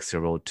a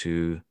 6-year-old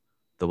to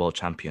the world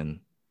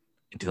champion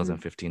in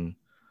 2015?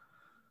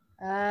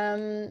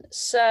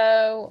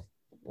 So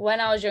when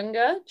I was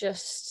younger,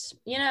 just,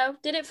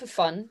 did it for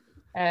fun.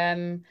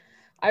 I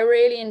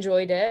really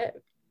enjoyed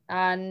it,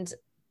 and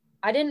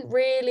I didn't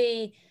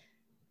really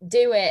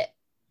do it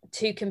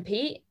to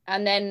compete.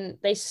 And then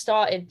they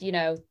started,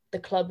 the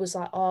club was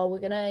like, oh, we're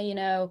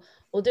gonna,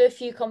 we'll do a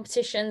few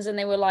competitions. And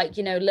they were like,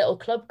 little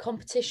club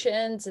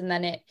competitions. And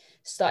then it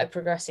started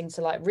progressing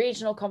to like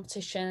regional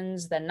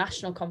competitions, then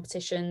national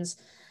competitions.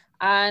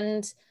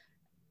 And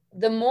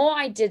the more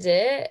I did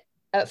it,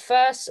 at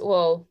first,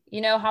 well,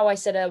 you know how I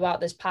said about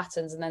there's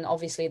patterns, and then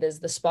obviously there's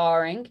the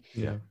sparring.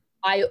 Yeah.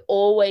 I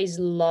always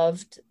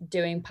loved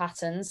doing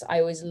patterns. I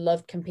always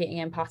loved competing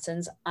in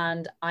patterns,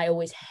 and I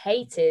always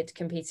hated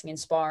competing in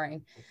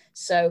sparring.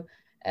 So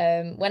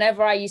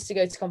whenever I used to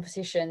go to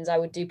competitions, I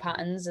would do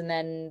patterns, and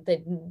then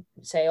they'd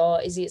say, oh,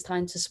 Izzy, it's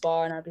time to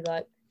spar. And I'd be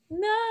like,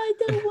 no, I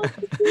don't want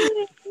to do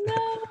it.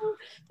 No,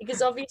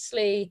 because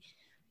obviously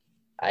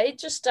I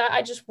just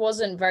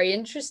wasn't very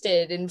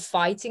interested in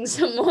fighting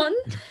someone.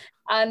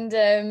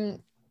 And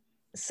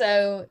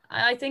so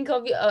I think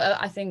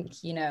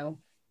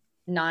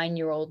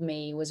 9-year-old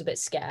me was a bit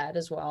scared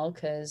as well,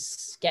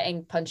 because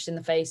getting punched in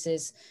the face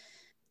is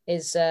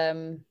it's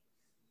kind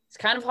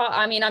of hard.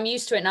 I mean, I'm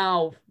used to it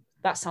now.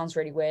 That sounds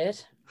really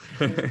weird.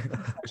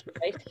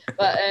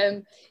 But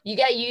you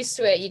get used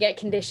to it, you get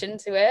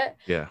conditioned to it.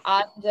 Yeah.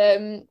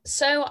 And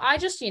so I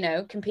just,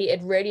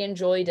 competed, really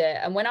enjoyed it.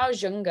 And when I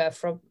was younger,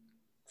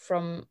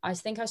 from I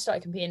think I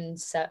started competing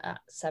at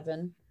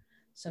 7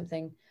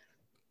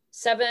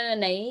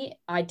 and 8,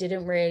 I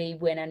didn't really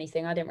win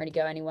anything. I didn't really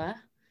go anywhere.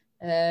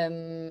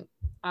 And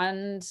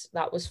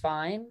that was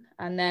fine.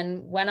 And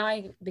then when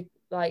I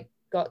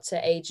got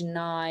to age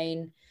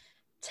 9,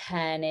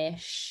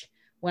 10-ish,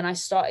 when I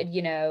started,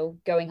 you know,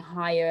 going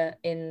higher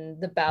in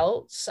the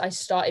belts, I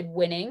started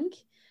winning.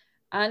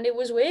 And it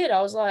was weird.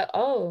 I was like,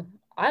 oh,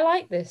 I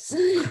like this.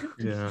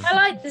 Yeah. I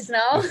like this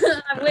now.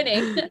 I'm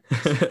winning.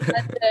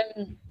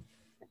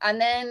 And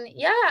then,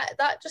 yeah,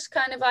 that just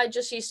kind of, I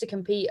just used to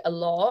compete a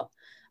lot.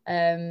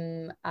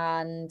 And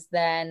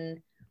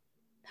then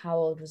how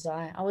old was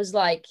I? I was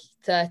like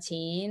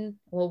 13.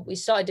 Well, we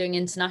started doing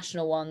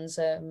international ones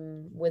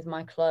with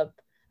my club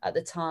at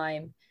the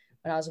time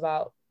when I was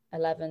about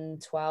 11,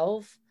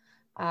 12.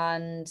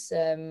 And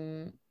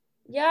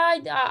yeah,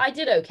 I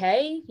did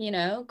okay, you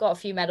know, got a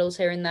few medals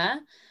here and there.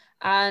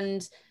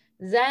 And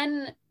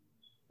then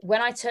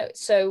when I took,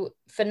 so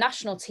for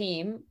national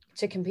team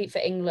to compete for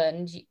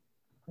England,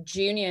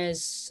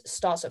 juniors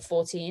starts at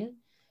 14.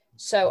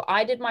 So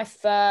I did my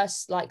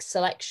first like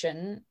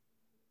selection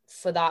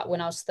for that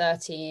when I was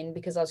 13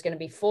 because I was going to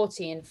be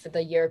 14 for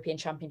the European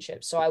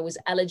Championship. So I was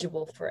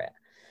eligible for it.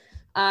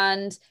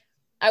 And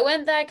I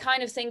went there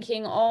kind of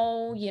thinking,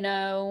 oh, you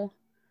know,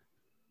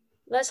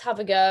 let's have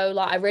a go.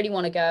 Like, I really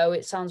want to go.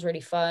 It sounds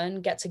really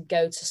fun. Get to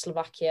go to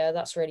Slovakia.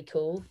 That's really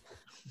cool.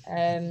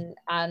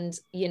 And,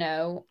 you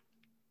know,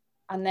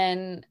 and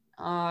then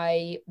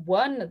I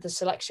won the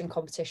selection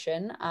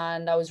competition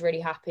and I was really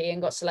happy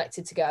and got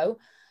selected to go.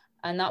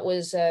 And that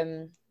was,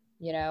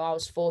 you know, I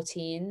was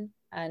 14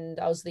 and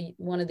I was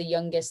one of the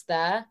youngest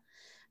there.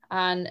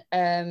 And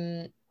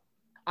I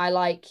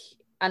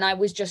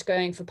was just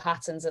going for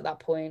patterns at that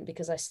point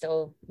because I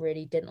still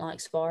really didn't like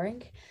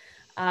sparring.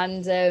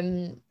 And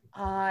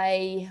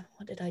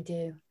what did I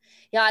do?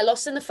 Yeah, I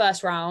lost in the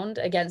first round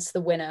against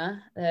the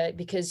winner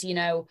because, you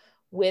know,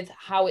 with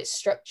how it's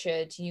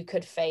structured, you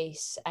could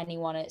face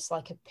anyone. It's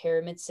like a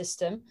pyramid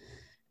system.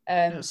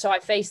 So I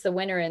faced the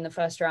winner in the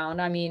first round.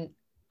 I mean,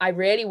 I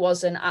really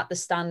wasn't at the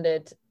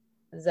standard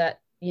that,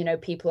 you know,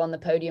 people on the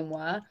podium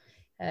were.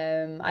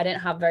 I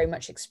didn't have very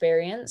much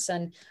experience.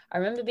 And I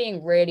remember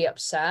being really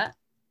upset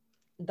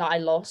that I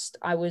lost.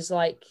 I was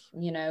like,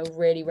 you know,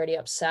 really, really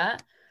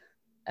upset.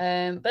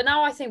 But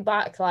now I think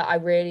back, like I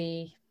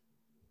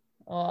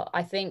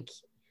think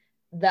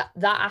that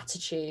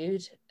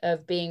attitude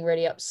of being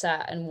really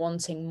upset and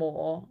wanting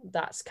more,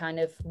 that's kind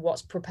of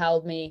what's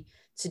propelled me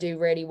to do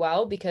really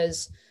well.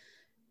 Because,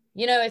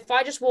 you know, if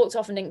I just walked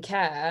off and didn't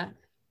care,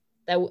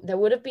 there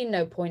would have been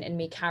no point in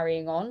me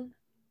carrying on.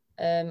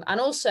 And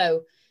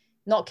also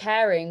not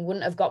caring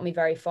wouldn't have got me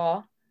very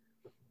far.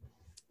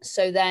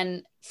 So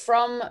then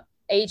from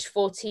age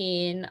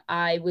 14,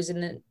 I was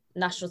in the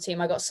national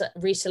team. I got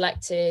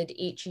reselected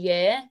each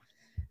year.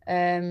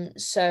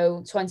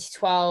 So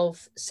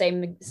 2012,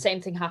 same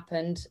thing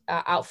happened,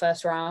 out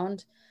first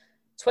round.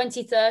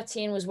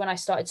 2013 was when I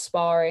started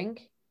sparring.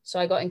 So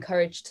I got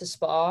encouraged to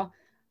spar.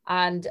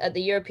 And at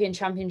the European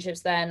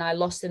Championships then, I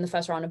lost in the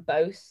first round of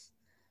both,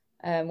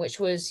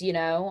 which was, you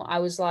know, I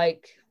was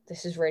like,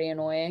 this is really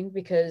annoying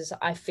because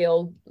I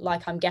feel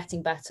like I'm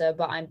getting better,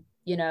 but I'm,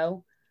 you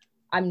know,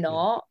 I'm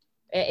not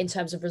in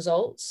terms of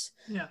results.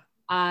 Yeah.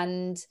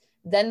 And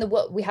then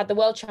we had the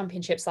World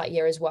Championships that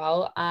year as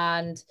well.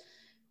 And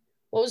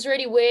what was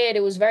really weird,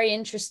 it was very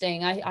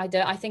interesting.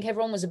 I think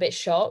everyone was a bit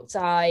shocked.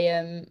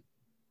 I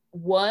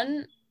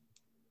won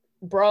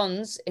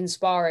bronze in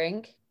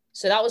sparring.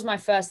 So that was my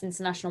first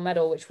international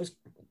medal, which was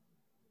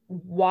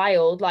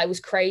wild. Like, it was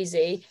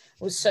crazy.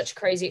 It was such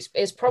crazy.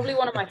 It's probably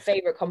one of my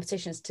favorite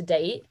competitions to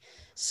date.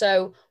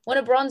 So won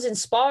a bronze in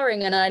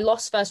sparring and I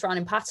lost first round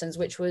in patterns,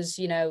 which was,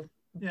 you know,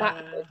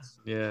 backwards.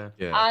 Yeah.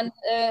 And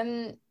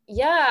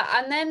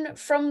and then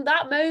from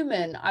that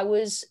moment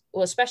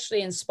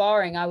especially in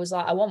sparring, I was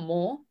like, I want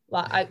more.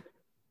 Like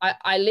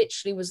I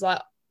literally was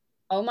like,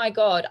 oh my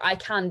God, I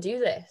can do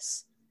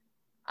this.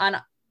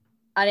 And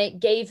it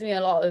gave me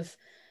a lot of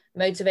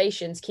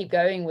motivation to keep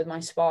going with my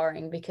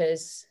sparring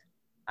because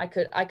I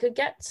could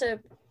get to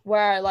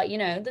where, like, you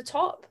know, the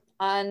top.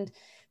 And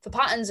for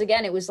patterns,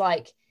 again, it was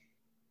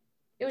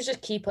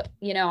just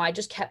I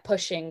just kept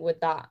pushing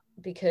with that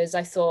because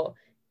I thought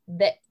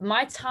that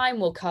my time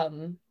will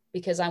come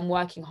because I'm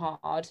working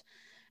hard.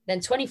 Then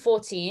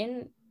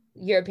 2014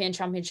 European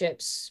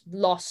Championships,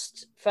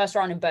 lost first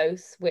round in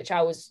both, which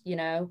I was, you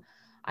know,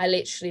 I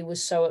literally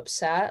was so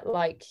upset.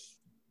 Like,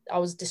 I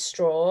was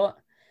distraught.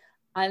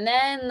 And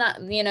then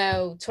that, you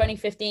know,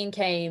 2015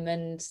 came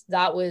and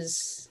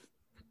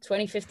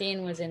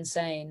 2015 was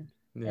insane.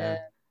 Yeah.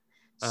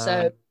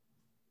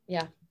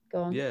 Yeah,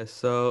 go on. Yeah.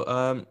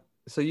 So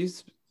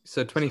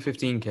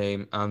 2015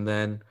 came and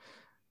then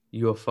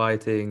you were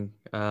fighting,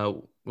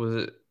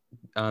 was it,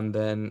 and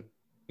then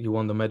you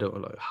won the medal.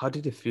 Like, how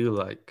did it feel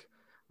like?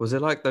 Was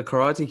it like the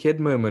Karate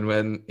Kid moment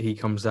when he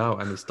comes out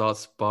and he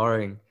starts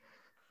sparring,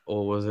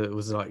 or was it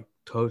like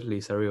totally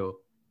surreal?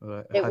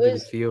 How did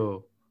it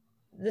feel?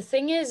 The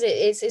thing is,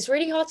 it's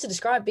really hard to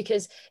describe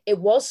because it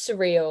was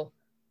surreal,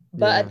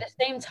 but at the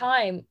same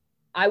time,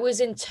 I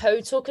was in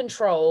total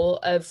control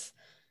of,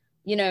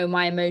 you know,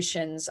 my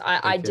emotions.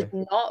 I did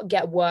not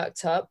get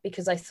worked up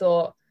because I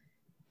thought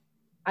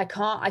I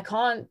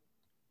can't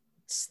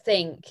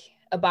think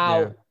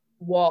about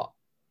what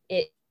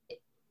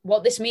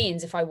this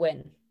means if I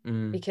win.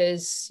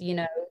 because, you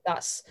know,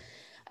 that's,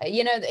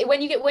 you know,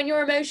 when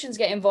your emotions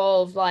get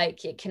involved,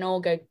 like it can all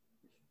go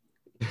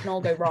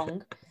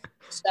wrong.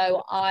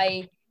 So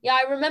I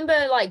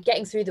remember like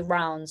getting through the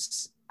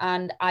rounds,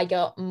 and I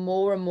got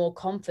more and more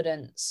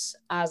confidence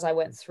as I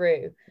went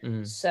through.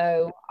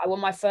 So I won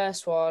my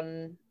first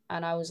one,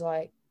 and I was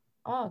like,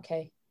 oh,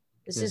 okay,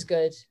 this is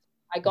good.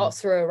 I got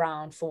through a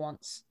round for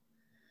once.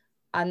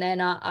 And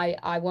then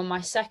I won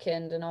my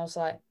second, and I was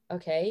like,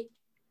 okay,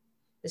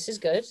 this is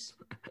good.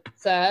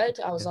 Third,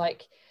 I was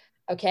like,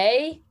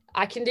 okay,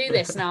 I can do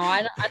this now.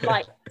 I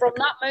like, from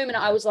that moment,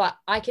 I was like,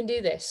 I can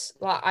do this.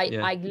 Like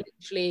I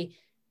literally,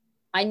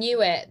 I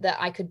knew it, that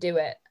I could do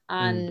it.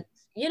 And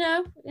you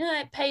know,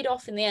 it paid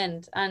off in the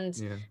end. And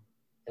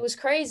it was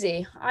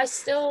crazy. I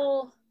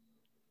still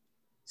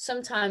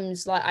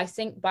sometimes, like, I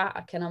think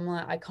back and I'm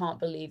like, I can't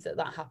believe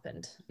that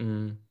happened.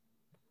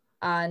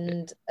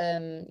 And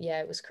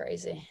it was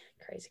crazy.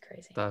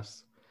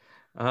 That's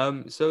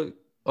so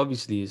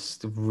obviously it's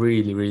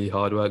really, really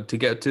hard work to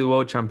get to the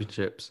World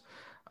Championships.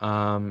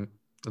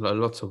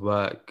 Lots of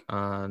work,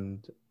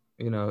 and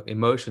you know,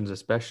 emotions,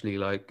 especially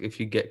like if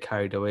you get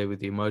carried away with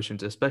the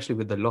emotions, especially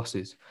with the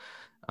losses.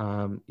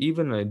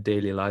 Even in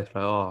daily life,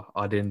 like, oh,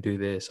 I didn't do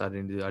this, I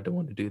don't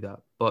want to do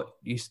that. But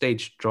you stayed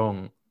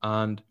strong.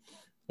 And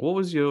what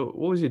was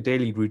your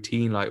daily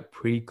routine like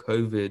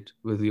pre-COVID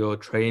with your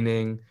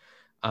training,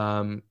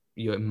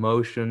 your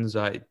emotions?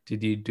 Like,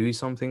 did you do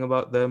something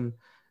about them?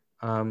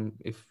 What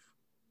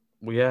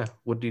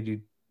did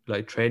you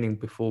like training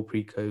before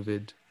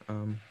pre-COVID?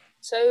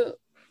 So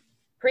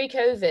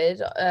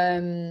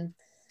pre-COVID,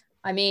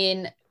 I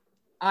mean,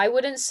 I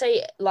wouldn't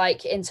say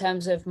like in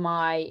terms of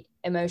my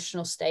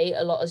emotional state,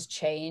 a lot has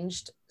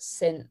changed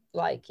since,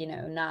 like, you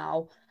know,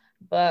 now.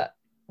 But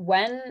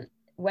when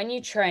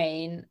you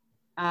train,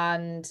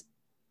 and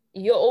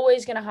you're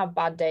always going to have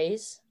bad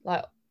days,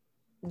 like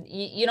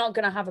you're not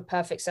going to have a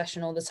perfect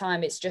session all the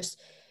time. It's just,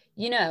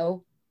 you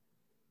know,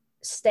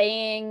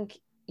 staying,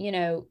 you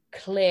know,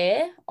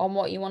 clear on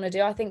what you want to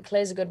do. I think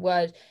clear is a good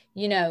word.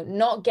 You know,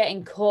 not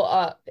getting caught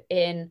up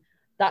in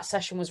that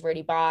session was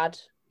really bad.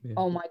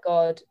 Oh my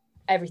God,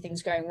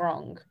 everything's going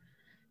wrong.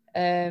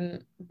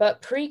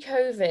 But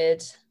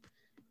pre-COVID,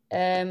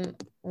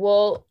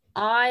 well,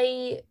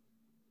 I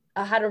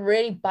had a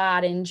really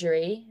bad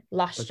injury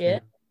last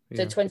year.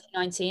 So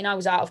 2019, I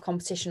was out of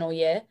competition all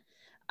year.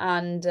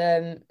 And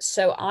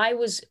so I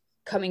was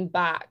coming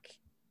back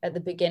at the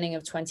beginning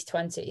of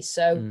 2020.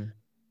 So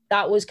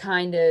that was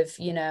kind of,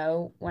 you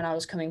know, when I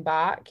was coming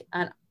back.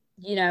 And,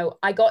 you know,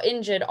 I got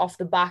injured off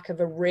the back of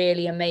a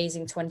really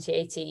amazing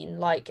 2018.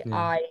 Like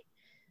I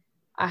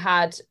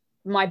had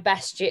my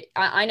best year.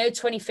 I know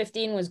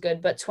 2015 was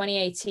good, but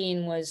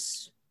 2018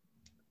 was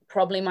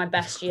probably my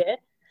best year.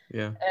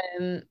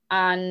 And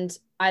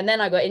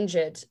then I got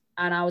injured,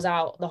 and I was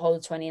out the whole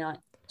of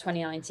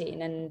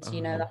 2019. And,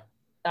 you know,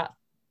 that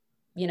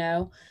you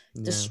know,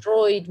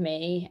 destroyed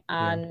me.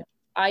 And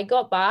I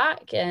got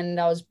back, and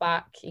I was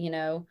back, you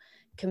know,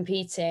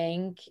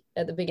 competing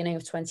at the beginning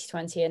of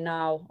 2020. And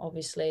now,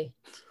 obviously,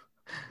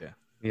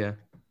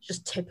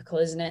 just typical,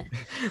 isn't it?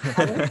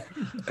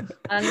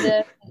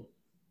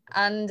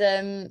 I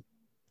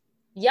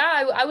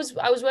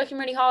was working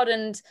really hard,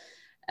 and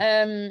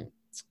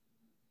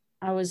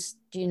I was,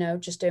 you know,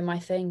 just doing my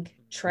thing,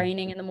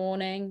 training in the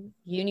morning,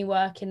 uni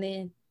work in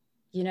the,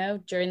 you know,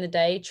 during the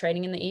day,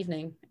 training in the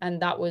evening.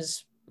 And that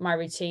was my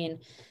routine.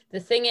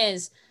 The thing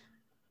is,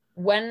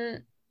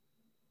 when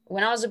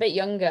I was a bit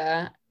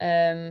younger,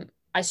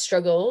 I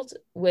struggled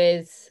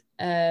with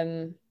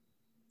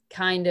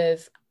kind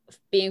of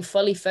being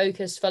fully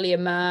focused, fully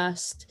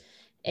immersed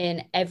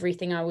in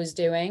everything I was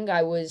doing.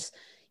 I was,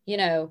 you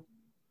know,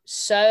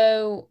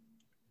 so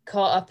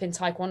caught up in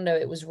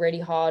Taekwondo, it was really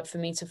hard for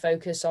me to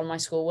focus on my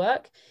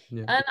schoolwork.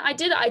 And I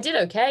did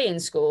okay in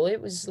school. It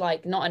was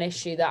like not an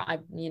issue that I,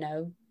 you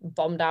know,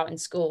 bombed out in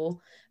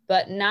school.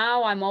 But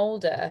now I'm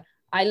older,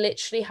 I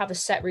literally have a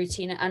set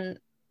routine, and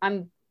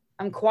I'm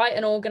quite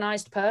an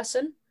organized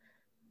person.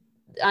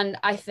 And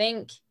I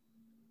think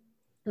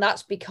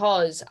that's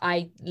because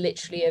I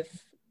literally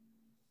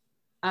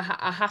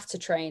I have to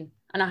train,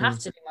 and I have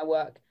to do my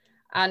work,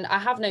 and I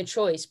have no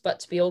choice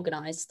but to be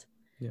organized.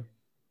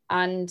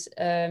 And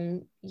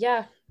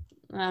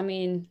I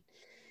mean,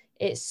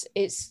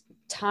 it's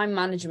time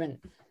management.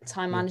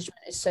 Time management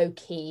is so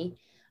key.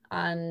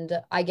 And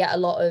I get a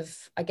lot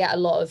of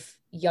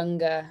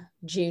younger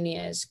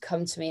juniors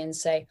come to me and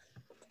say,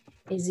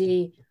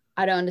 Izzy,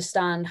 I don't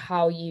understand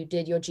how you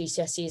did your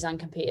GCSEs and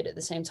competed at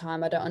the same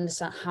time. I don't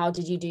understand, how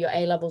did you do your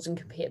A levels and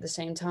compete at the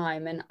same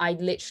time? And I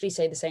literally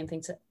say the same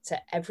thing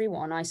to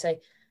everyone. I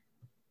say,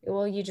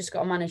 well, you just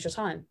got to manage your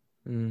time.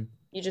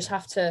 You just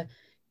have to,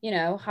 you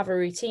know, have a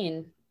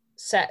routine,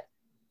 set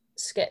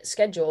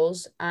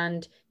schedules,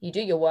 and you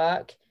do your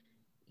work,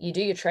 you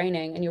do your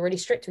training, and you're really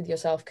strict with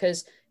yourself.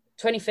 Because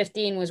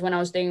 2015 was when I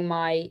was doing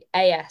my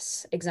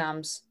AS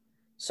exams.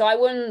 So I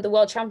won the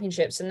World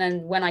Championships, and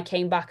then when I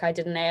came back, I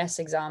did an AS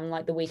exam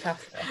like the week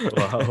after.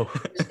 Wow.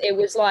 It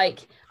was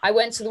like I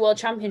went to the World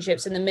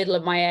Championships in the middle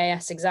of my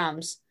AS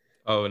exams.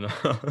 Oh no.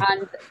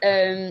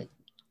 And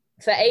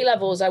for A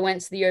levels, I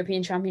went to the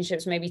European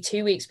Championships maybe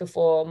 2 weeks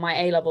before my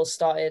A levels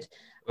started,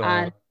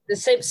 and the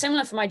same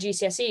similar for my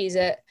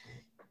GCSEs.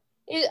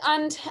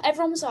 And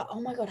everyone was like,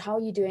 "Oh my god, how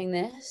are you doing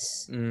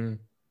this?" And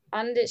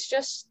it's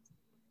just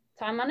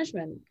time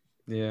management.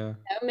 Yeah,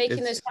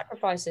 making those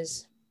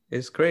sacrifices.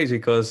 It's crazy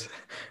because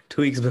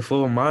 2 weeks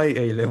before my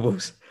A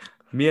levels,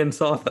 me and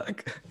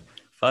Sarthak,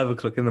 5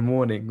 o'clock in the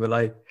morning, we're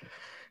like,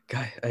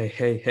 "Guy,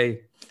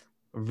 hey,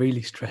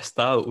 really stressed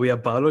out. We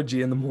have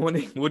biology in the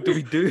morning. What do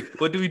we do?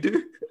 What do we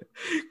do?"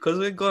 Because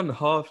we've gone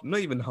not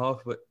even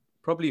half, but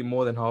probably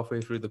more than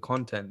halfway through the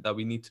content that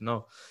we need to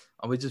know.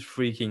 And we're just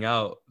freaking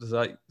out. It's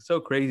like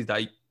so crazy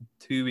that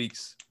 2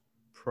 weeks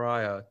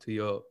prior to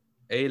your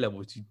A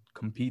levels, you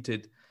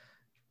competed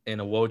in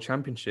a world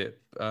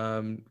championship.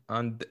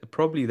 And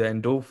probably the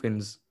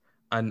endorphins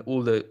and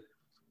all the,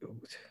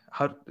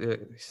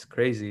 it's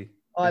crazy.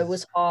 Oh, it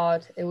was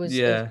hard. It was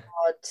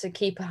hard to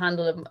keep a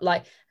handle of,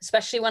 like,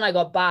 especially when I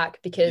got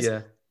back, because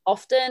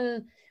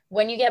often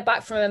when you get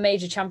back from a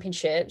major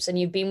championships and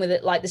you've been with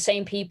it, like the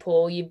same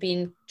people, you've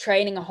been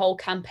training a whole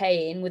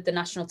campaign with the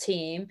national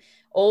team,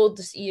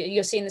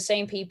 you're seeing the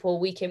same people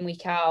week in,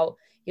 week out.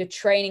 You're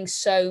training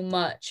so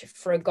much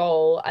for a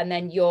goal, and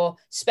then you're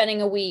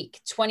spending a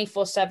week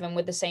 24/7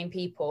 with the same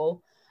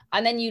people,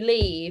 and then you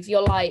leave,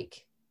 you're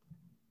like,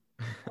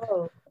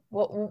 oh,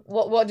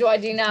 what do I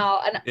do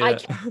now? And I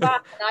came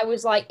back and I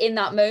was like in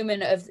that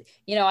moment of,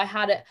 I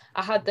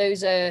had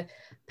those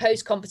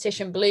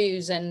post-competition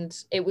blues, and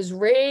it was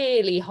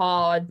really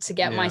hard to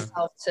get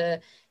myself to,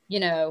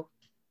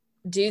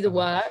 do the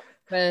work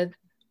for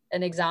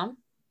an exam.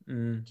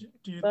 Do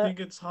you think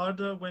it's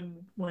harder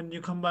when you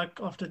come back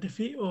after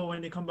defeat or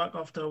when you come back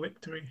after a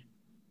victory?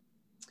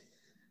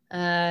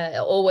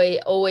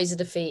 Always a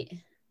defeat.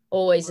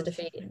 Always a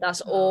defeat.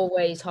 That's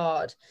always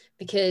hard,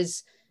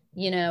 because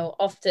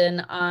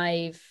often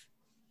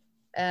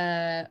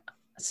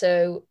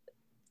so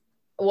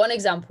one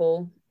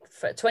example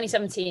for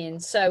 2017.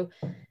 So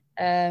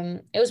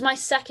it was my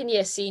second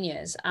year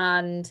seniors,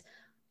 and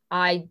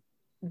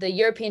the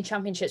European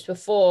Championships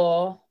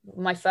before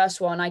my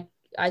first one,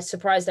 I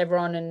surprised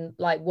everyone and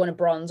like won a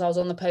bronze. I was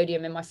on the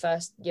podium in my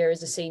first year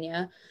as a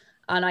senior,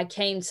 and I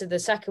came to the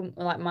second,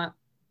 like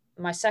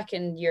my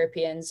second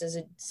Europeans as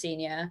a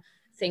senior,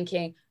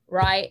 thinking,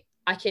 right,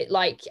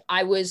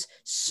 I was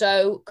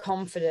so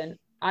confident,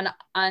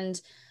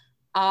 and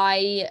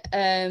I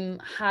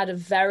had a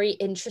very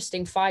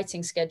interesting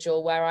fighting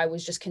schedule where I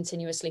was just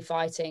continuously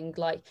fighting.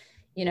 Like,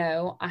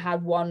 I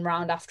had one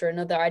round after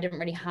another. I didn't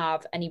really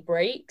have any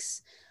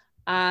breaks.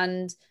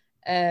 And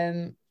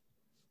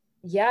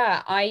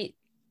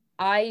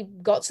I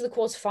got to the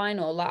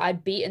quarterfinal. Like,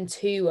 I'd beaten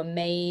two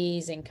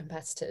amazing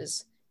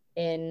competitors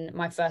in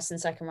my first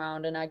and second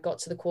round, and I got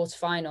to the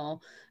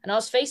quarterfinal, and I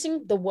was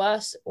facing the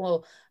worst,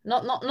 well,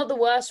 not the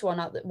worst one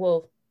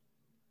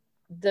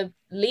the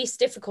least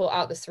difficult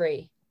out the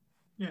three.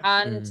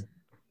 And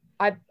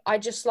I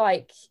just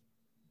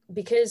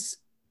because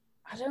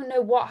I don't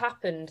know what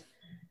happened,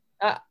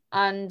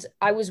 and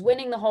I was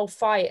winning the whole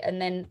fight,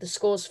 and then the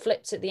scores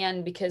flipped at the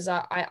end because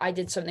I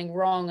did something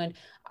wrong, and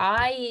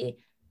I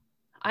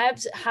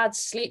have had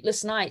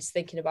sleepless nights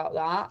thinking about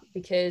that,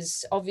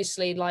 because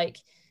obviously,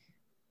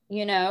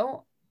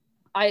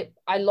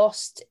 I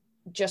lost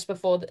just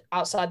before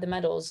outside the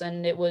medals,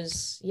 and it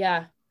was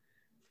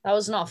that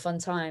was not a fun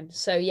time.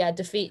 So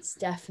defeats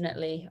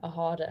definitely are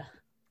harder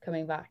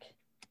coming back.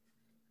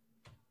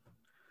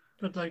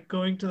 But like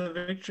going to the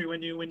victory,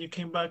 when you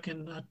came back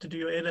and had to do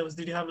your A-levels,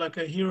 did you have like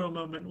a hero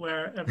moment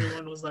where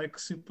everyone was like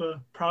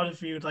super proud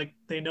of you, like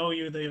they know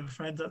you, they're your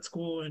friends at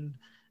school, and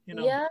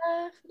Yeah,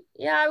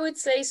 I would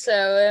say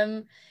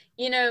so.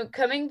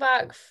 Coming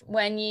back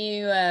when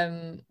you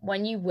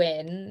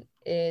win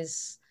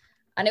is,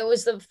 and it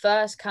was the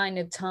first kind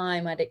of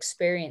time I'd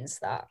experienced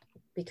that,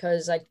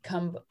 because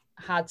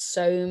had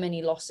so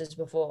many losses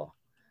before.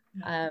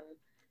 I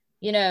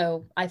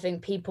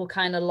think people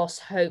kind of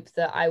lost hope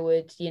that I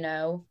would,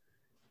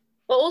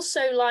 but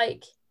also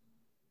like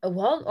a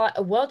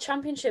world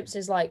championships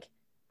is like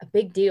a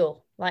big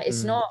deal. Like,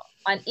 it's not,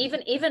 and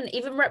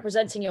even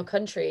representing your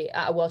country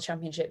at a world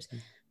championships,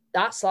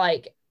 that's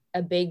like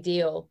a big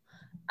deal.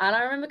 And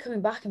I remember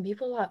coming back and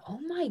people were like, oh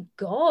my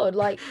God,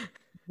 like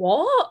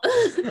what?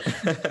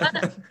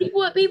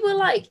 people were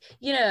like,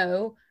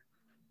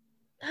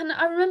 and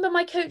I remember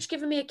my coach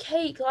giving me a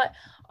cake, like,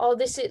 oh,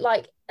 this is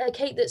like a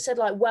cake that said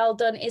like, well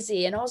done,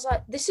 Izzy. And I was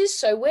like, this is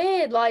so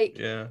weird. Like,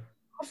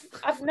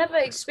 I've never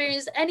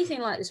experienced anything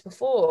like this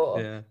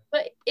before.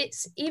 But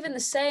it's even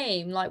the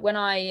same. Like, when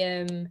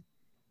I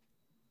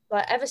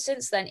like, ever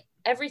since then,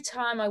 every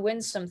time I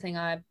win something,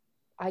 I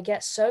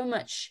get so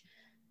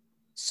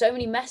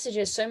many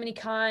messages, so many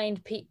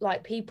kind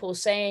people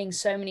saying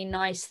so many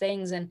nice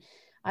things, and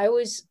I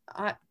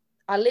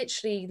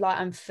literally, like,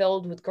 I'm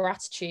filled with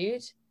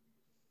gratitude,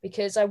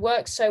 because I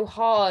work so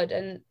hard,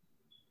 and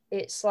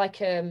it's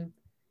like it's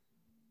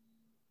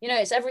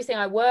everything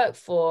I work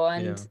for,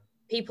 and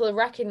people are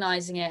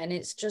recognizing it, and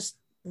it's just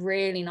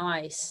really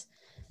nice.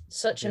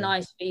 Such a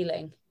nice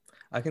feeling.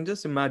 I can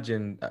just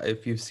imagine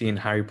if you've seen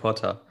Harry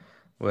Potter,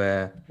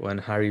 where when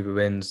Harry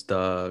wins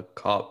the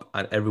cup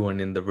and everyone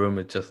in the room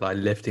is just like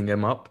lifting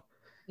him up.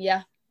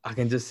 Yeah. I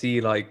can just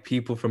see like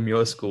people from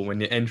your school when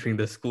you're entering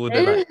the school,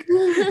 they're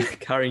like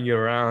carrying you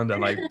around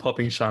and like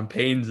popping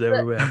champagnes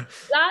everywhere.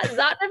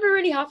 That never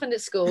really happened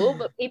at school,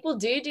 but people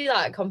do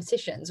that at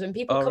competitions. When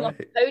people All come off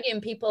right. the podium,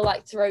 people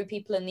like throw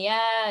people in the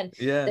air, and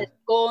Yeah. there's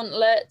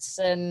gauntlets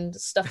and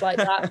stuff like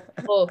that.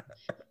 Or,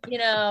 you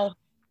know,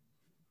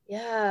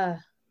 yeah,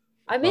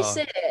 I miss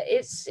Oh. it.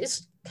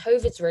 It's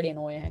COVID's really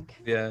annoying.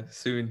 Yeah,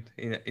 soon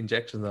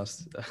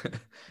injections are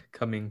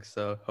coming,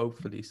 so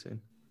hopefully soon.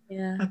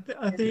 Yeah.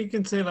 I think you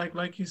can say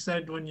like you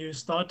said, when you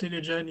started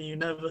your journey, you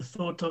never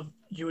thought of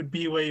you would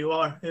be where you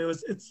are.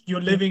 It's you're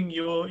living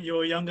your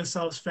younger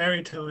self's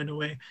fairy tale in a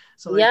way.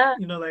 So like, Yeah.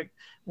 you know, like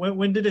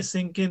when did it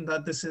sink in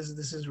that this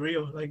is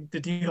real? Like,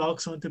 did you ask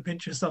someone to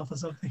pinch yourself or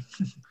something?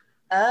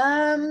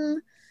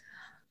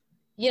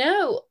 You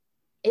know,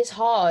 it's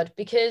hard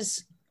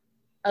because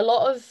a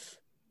lot of,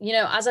 you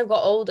know, as I've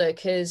got older,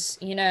 because,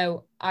 you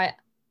know,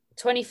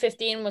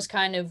 2015 was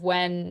kind of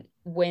when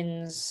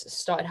wins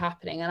started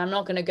happening, and I'm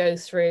not going to go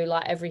through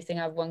like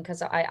everything I've won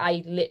because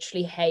I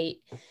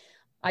literally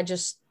I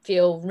just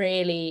feel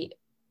really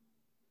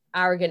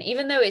arrogant,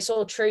 even though it's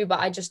all true, but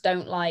I just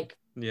don't like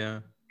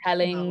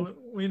telling. No,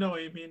 we know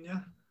what you mean, yeah.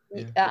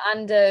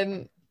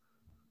 And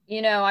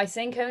you know, I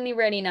think only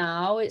really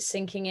now it's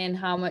sinking in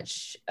how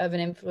much of an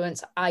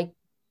influence I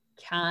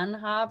can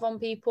have on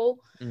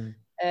people.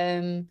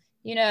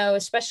 You know,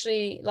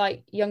 especially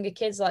like younger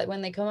kids, like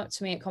when they come up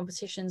to me at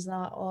competitions and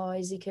they're like, oh,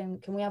 Izzy, can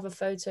we have a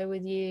photo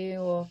with you?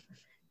 Or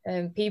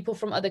people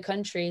from other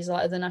countries,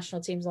 like other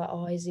national teams, like,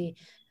 oh, Izzy,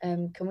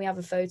 can we have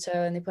a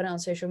photo? And they put it on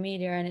social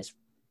media, and it's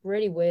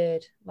really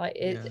weird. Like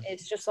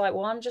it's just like,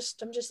 well, I'm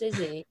just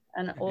Izzy,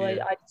 and all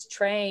I just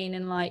train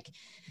and like,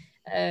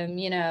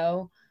 you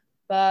know,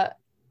 but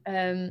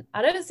I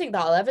don't think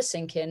that'll ever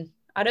sink in.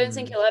 I don't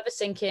think it'll ever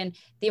sink in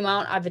the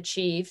amount I've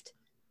achieved.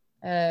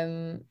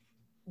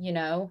 You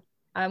know,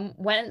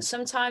 when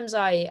sometimes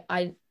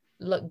I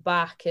look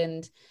back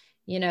and,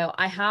 you know,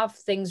 I have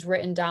things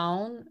written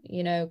down,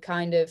 you know,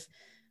 kind of,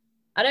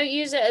 I don't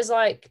use it as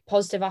like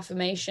positive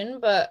affirmation,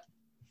 but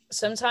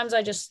sometimes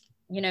I just,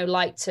 you know,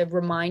 like to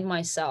remind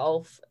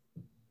myself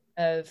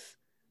of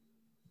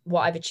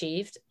what I've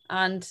achieved,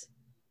 and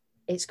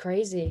it's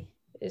crazy.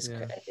 It's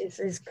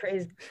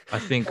crazy. I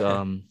think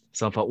some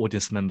of our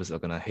audience members are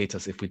gonna hate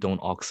us if we don't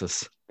ask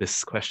us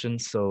this question.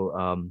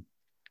 So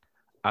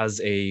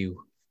as a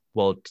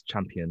world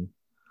champion,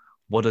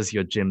 what does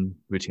your gym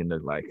routine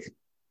look like?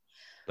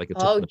 Like a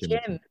typical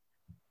gym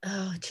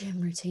routine. Gym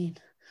routine.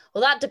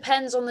 Well, that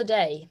depends on the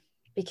day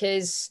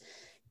because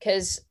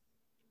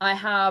I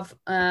have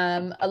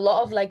a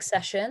lot of leg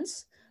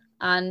sessions,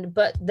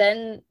 but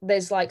then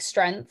there's like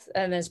strength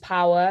and there's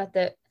power.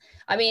 That,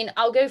 I mean,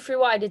 I'll go through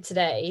what I did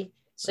today.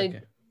 So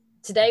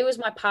today was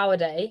my power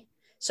day.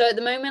 So at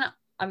the moment,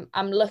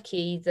 I'm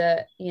lucky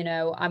that, you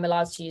know, I'm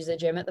allowed to use the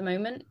gym at the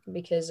moment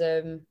because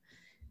of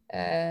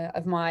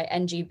my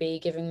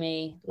NGB giving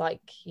me,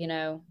 like, you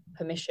know,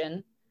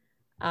 permission.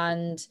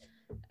 And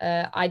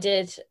I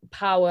did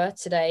power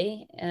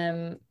today.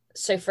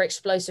 So for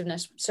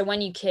explosiveness, so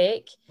when you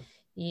kick,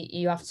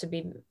 you have to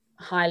be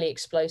highly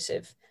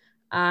explosive.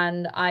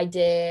 And I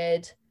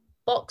did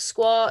box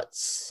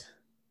squats.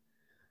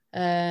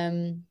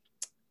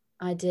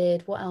 I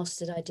did, what else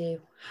did I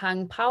do?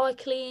 Hang power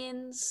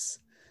cleans.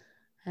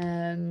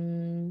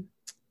 Some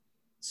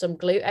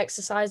glute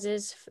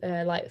exercises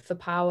like for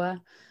power.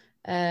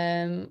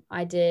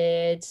 I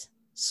did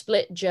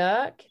split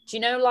jerk. Do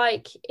you know,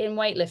 like in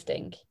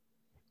weightlifting,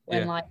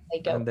 when like they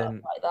go and then up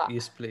like that? You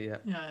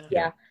split,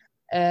 Yeah.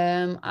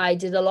 I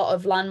did a lot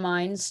of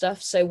landmine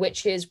stuff, so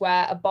which is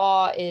where a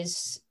bar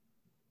is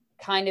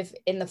kind of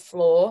in the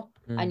floor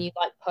and you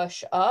like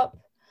push up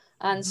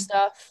and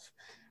stuff.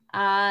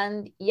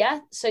 And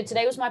yeah, so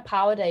today was my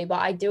power day, but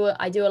I do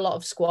a lot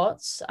of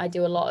squats. I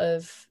do a lot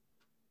of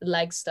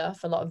leg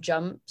stuff, a lot of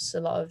jumps, a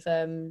lot of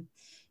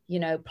you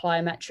know,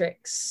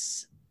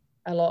 plyometrics,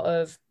 a lot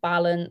of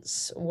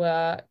balance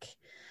work.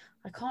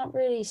 I can't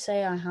really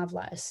say I have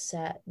like a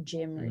set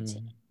gym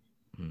routine.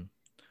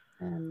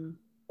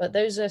 But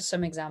those are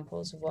some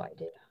examples of what I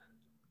do.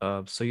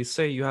 So you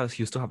say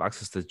you still have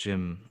access to the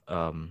gym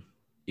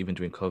even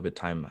during COVID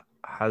time.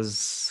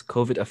 Has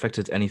COVID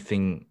affected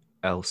anything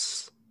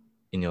else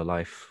in your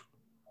life?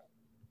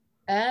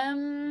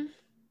 Yeah,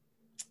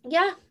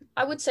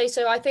 I would say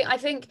so. I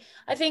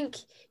think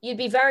you'd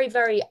be very,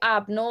 very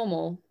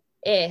abnormal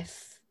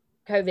if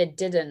COVID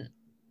didn't.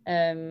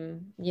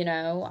 You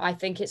know, I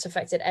think it's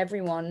affected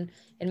everyone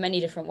in many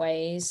different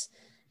ways.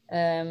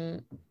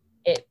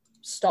 It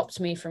stopped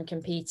me from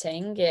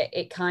competing.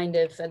 It kind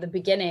of, at the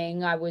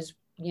beginning, I was,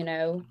 you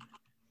know,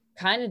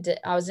 I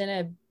was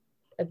in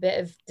a bit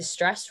of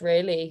distress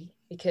really,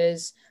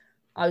 because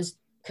I was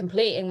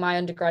completing my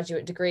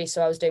undergraduate degree.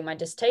 So I was doing my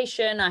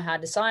dissertation, I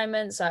had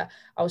assignments, I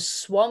was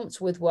swamped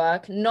with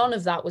work. None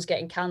of that was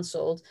getting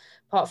cancelled,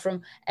 apart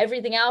from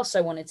everything else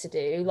I wanted to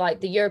do.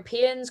 Like the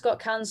Europeans got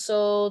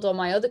cancelled, or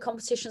my other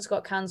competitions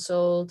got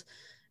cancelled.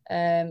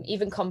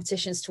 Even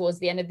competitions towards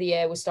the end of the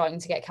year were starting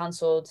to get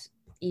cancelled,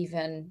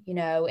 even, you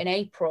know, in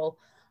April.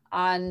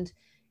 And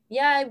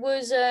yeah, it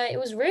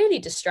was really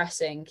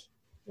distressing,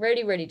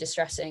 really, really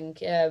distressing.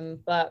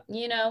 But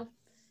you know,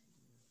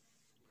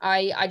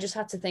 I just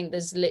had to think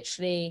there's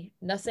literally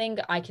nothing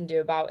I can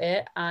do about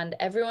it, and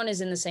everyone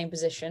is in the same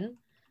position.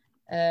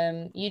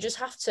 You just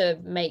have to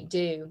make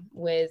do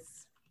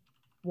with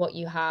what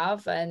you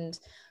have, and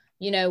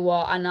you know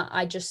what? And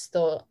I just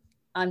thought,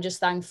 I'm just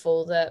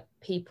thankful that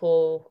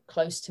people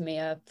close to me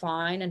are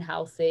fine and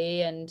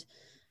healthy and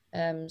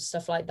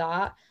stuff like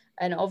that.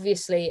 And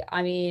obviously,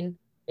 I mean,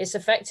 it's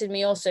affected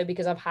me also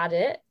because I've had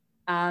it,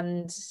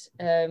 and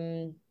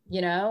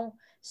you know,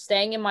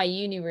 staying in my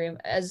uni room,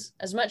 as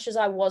much as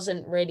I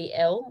wasn't really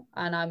ill,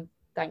 and I'm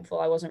thankful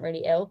I wasn't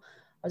really ill,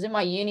 I was in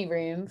my uni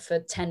room for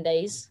 10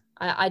 days.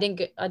 I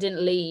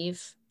didn't leave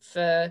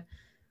for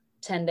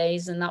 10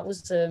 days, and that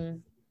was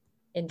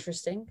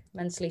interesting,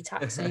 mentally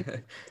taxing to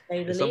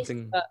say the It's least.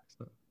 something. But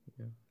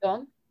Yeah. go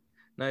on.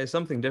 No, it's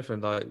something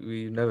different. Like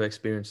we've never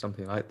experienced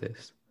something like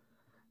this,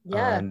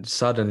 Yeah. and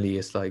suddenly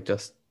it's like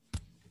just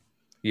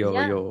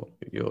Yeah.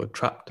 you're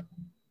trapped.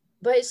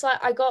 But it's like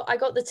I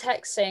got the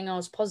text saying I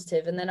was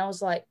positive, and then I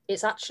was like,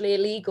 it's actually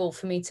illegal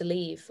for me to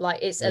leave.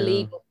 Like it's Yeah.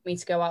 illegal for me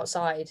to go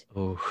outside.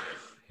 Oh,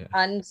 yeah.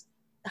 And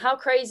how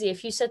crazy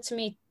if you said to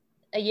me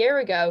a year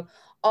ago,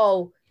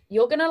 oh,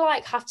 you're gonna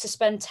like have to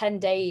spend 10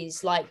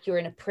 days like you're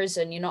in a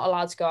prison, you're not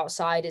allowed to go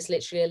outside, it's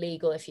literally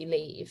illegal if you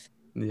leave.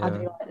 I'd be Yeah.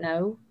 like,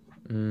 no.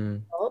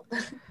 Mm. Stop.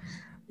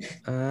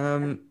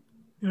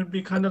 It would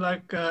be kind of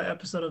like an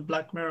episode of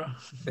Black Mirror.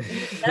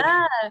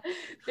 Yeah,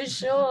 for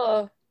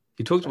sure.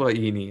 You talked about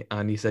uni,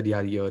 and you said you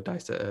had your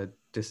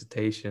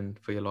dissertation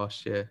for your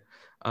last year.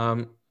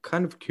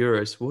 Kind of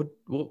curious, what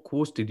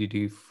course did you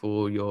do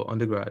for your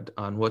undergrad,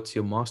 and what's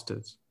your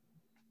master's?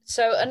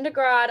 So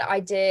undergrad, I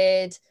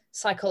did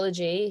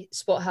psychology,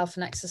 sport, health,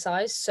 and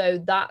exercise. So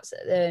that's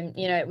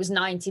you know, it was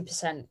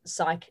 90%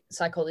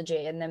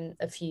 psychology, and then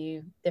a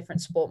few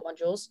different sport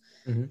modules.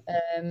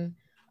 Mhm.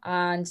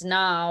 And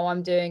now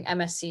I'm doing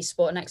MSc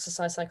sport and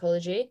exercise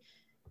psychology.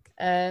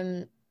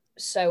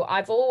 So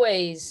I've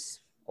always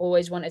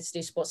wanted to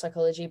do sports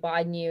psychology, but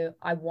I knew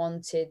I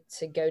wanted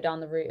to go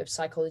down the route of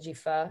psychology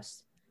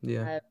first.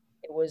 Yeah.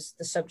 It was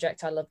the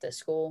subject I loved at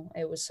school.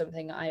 It was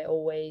something I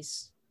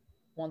always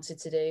wanted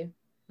to do.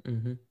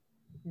 Mhm.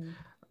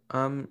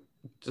 Mm.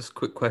 Just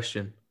quick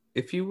question: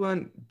 if you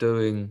weren't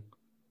doing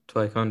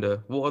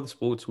Taekwondo, what other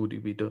sports would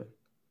you be doing?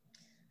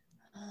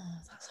 Oh,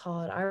 that's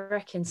hard. I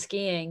reckon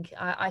skiing.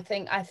 I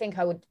think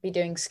I would be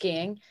doing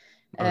skiing,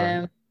 All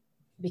right.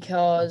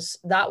 because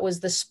that was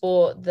the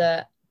sport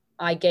that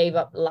I gave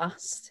up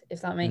last,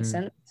 if that makes Mm.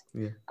 sense.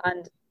 Yeah.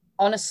 And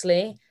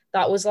honestly,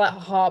 that was like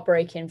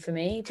heartbreaking for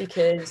me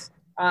because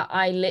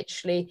I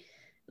literally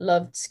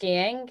loved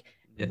skiing.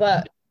 Yeah.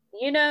 But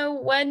you know,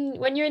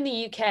 when you're in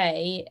the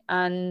UK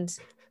and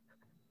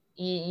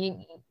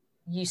you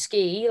you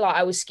ski, like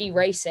I was ski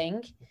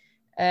racing,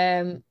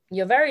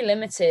 you're very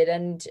limited,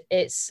 and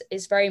it's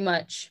very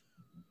much,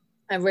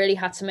 I really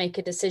had to make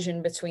a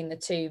decision between the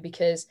two,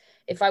 because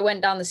if I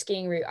went down the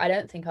skiing route, I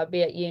don't think I'd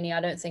be at uni.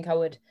 I don't think I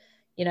would,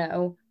 you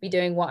know, be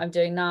doing what I'm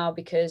doing now,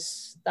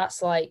 because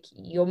that's like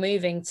you're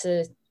moving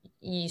to,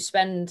 you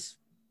spend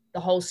the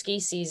whole ski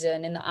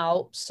season in the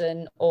Alps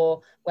and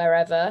or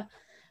wherever.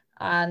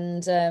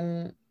 And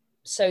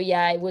so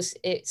yeah,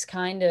 it's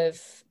kind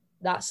of,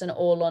 that's an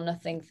all or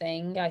nothing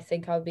thing. I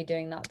think I would be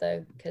doing that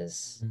though,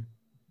 because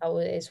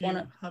it's one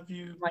of Have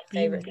you my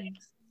favorite been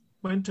things.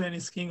 went to any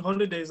skiing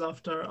holidays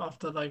after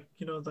like,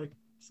 you know, like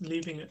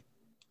leaving it?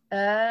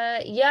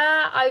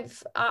 Yeah,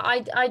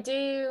 I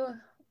do.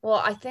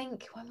 Well, I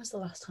think, when was the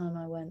last time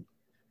I went?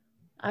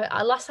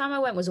 Last time I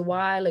went was a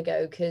while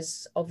ago,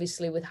 because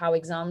obviously with how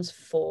exams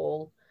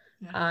fall,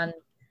 Yeah.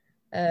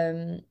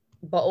 and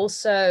but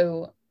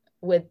also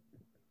with,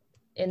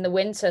 in the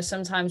winter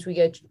sometimes we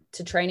go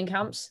to training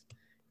camps,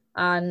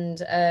 and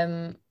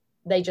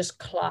they just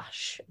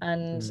clash,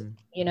 and Mm.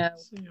 you know,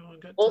 So you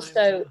won't get time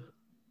also to...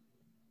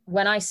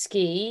 when I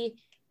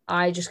ski,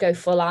 I just go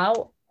full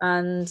out,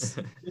 and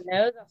you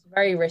know, that's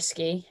very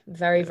risky,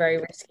 very, very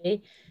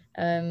risky.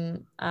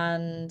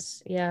 And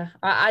yeah,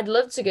 I'd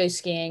love to go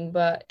skiing,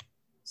 but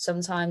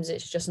sometimes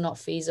it's just not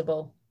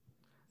feasible.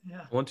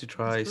 Yeah. I want to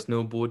try That's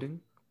snowboarding,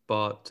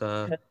 but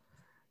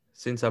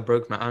since I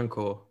broke my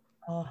ankle,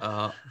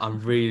 Oh. I'm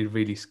really,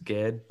 really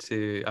scared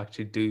to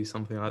actually do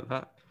something like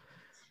that.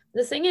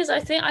 The thing is, I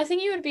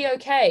think you would be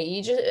okay.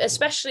 You just,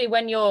 especially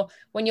when you're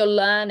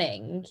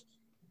learning,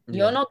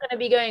 you're Yeah. not going to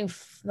be going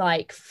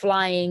like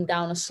flying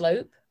down a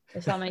slope,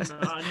 if that makes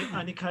No, sense.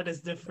 Anikat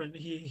is different.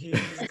 He's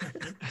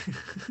different.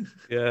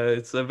 Yeah,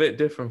 it's a bit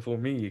different for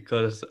me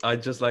because I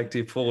just like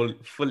to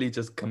fully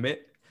just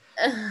commit.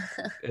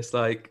 It's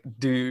like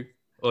do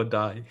or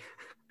die.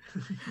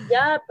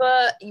 Yeah,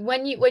 but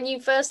when you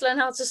first learn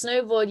how to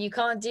snowboard, you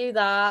can't do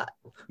that.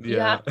 You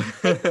Yeah. have to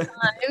take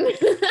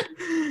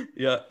time.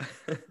 Yeah.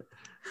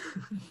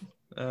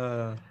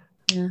 Uh,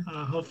 Yeah.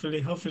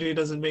 Hopefully it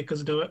doesn't make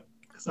us do it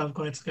because I'm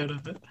quite scared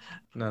of it.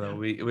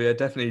 no, Yeah. we are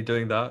definitely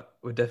doing that.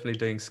 We're definitely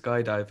doing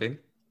skydiving.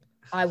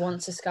 I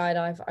want to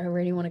skydive. I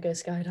really want to go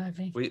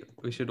skydiving.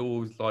 We should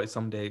all like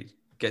someday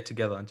get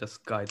together and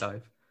just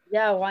skydive.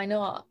 Yeah, why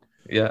not?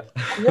 Yeah.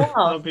 Yeah,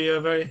 That'll be a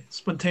very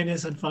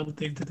spontaneous and fun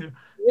thing to do.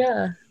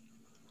 yeah.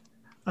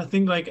 I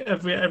think like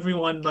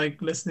everyone like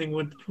listening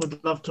would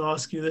love to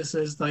ask you this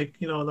is like,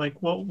 like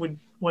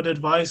what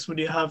advice would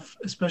you have,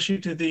 especially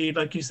to the,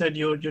 like you said,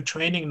 you're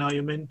training now,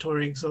 you're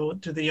mentoring. So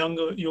to the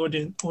younger your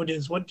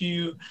audience, what do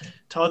you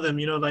tell them,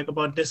 like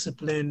about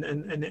discipline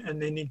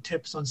and any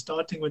tips on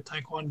starting with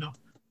Taekwondo?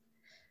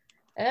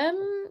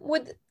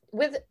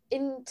 With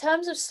in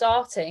terms of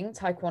starting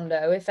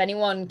Taekwondo, if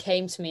anyone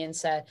came to me and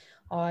said,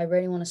 "Oh, I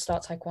really want to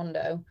start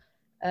Taekwondo,"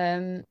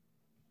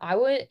 I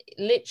would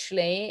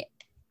literally,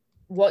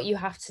 what you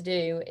have to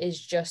do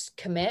is just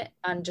commit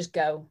and just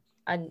go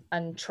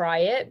and try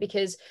it,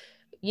 because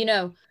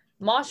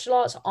martial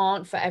arts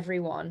aren't for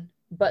everyone,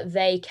 but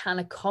they can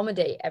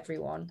accommodate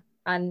everyone,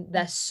 and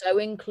they're so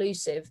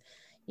inclusive.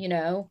 you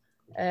know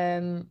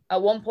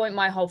at one point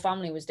my whole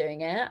family was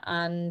doing it,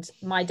 and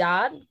my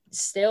dad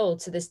still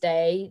to this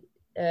day,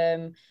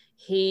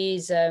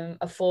 he's a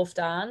fourth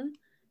dan.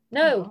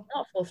 No,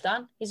 not fourth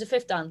dan, he's a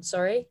fifth dan,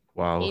 sorry.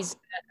 Wow. He's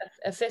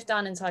a fifth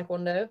dan in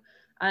Taekwondo,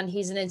 and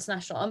he's an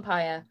international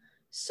umpire.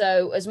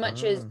 So as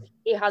much as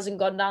he hasn't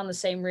gone down the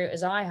same route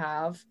as I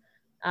have,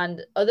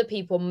 and other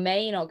people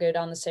may not go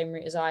down the same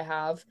route as I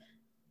have,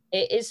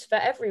 it is for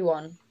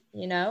everyone.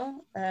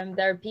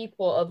 There are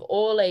people of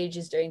all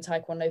ages doing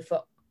Taekwondo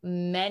for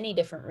many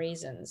different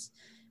reasons.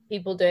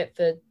 People do it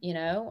for,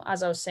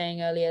 as I was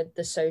saying earlier,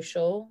 the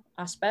social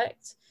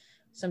aspect.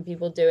 Some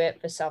people do it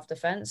for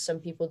self-defense.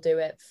 Some people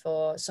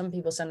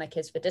send their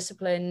kids for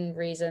discipline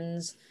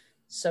reasons.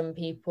 Some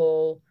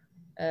people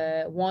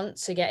want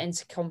to get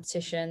into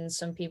competition.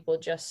 Some people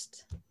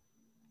just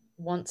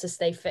want to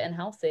stay fit and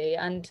healthy.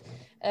 And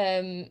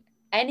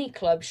any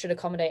club should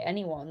accommodate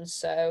anyone.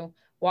 So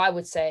what I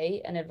would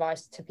say and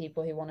advice to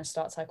people who want to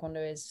start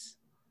Taekwondo is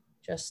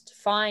just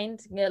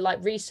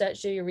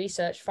do your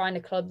research, find a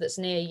club that's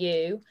near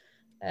you,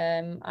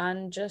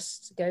 and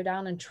just go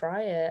down and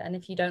try it. And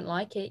if you don't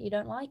like it, you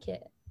don't like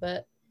it.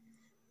 But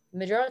the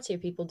majority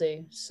of people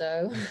do.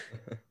 So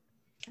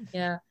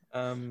yeah.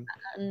 And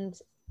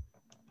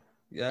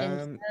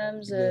in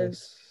terms of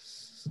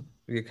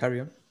you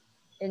carry on.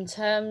 In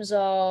terms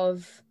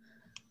of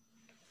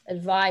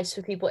advice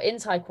for people in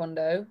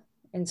Taekwondo,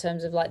 in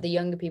terms of like the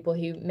younger people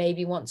who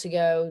maybe want to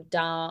go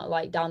down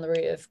the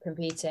route of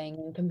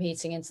competing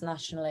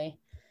internationally,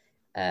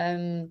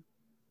 it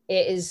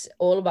is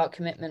all about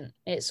commitment.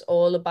 It's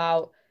all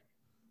about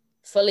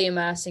fully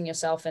immersing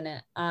yourself in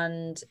it,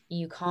 and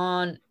you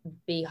can't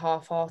be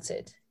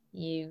half-hearted.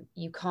 You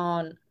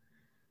can't.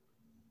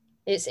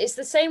 It's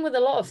the same with a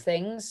lot of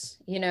things.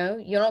 You're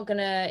not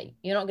gonna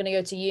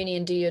go to uni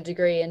and do your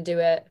degree and do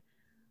it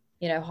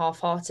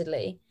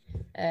half-heartedly.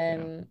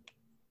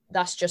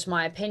 That's just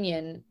my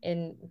opinion,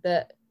 in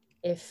that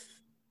if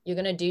you're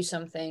going to do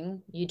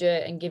something, you do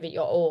it and give it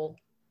your all.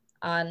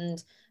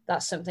 And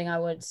that's something I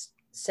would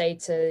say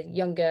to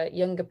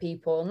younger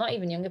people, not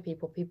even younger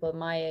people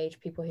my age,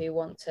 people who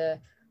want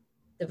to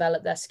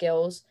develop their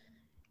skills.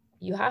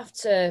 You have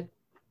to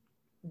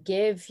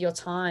give your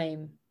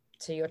time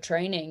to your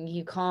training.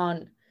 You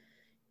can't,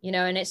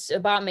 and it's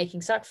about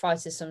making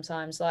sacrifices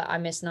sometimes. Like I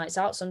miss nights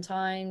out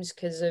sometimes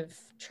because of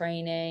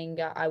training.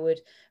 I would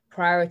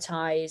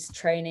prioritize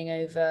training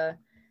over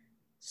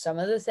some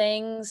of the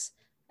things.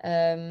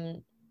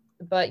 But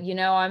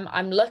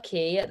I'm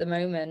lucky at the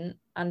moment,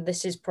 and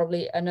this is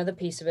probably another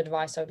piece of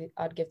advice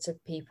I'd give to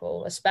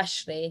people,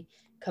 especially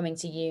coming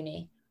to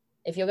uni.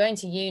 If you're going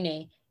to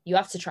uni, you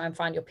have to try and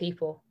find your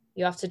people.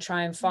 You have to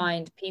try and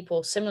find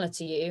people similar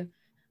to you.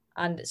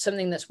 And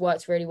something that's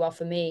worked really well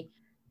for me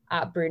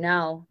at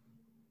Brunel,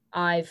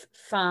 I've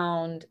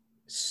found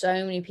so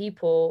many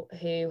people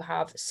who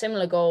have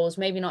similar goals,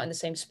 maybe not in the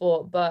same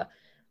sport, but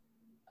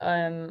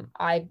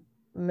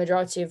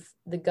majority of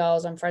the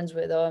girls I'm friends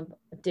with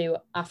do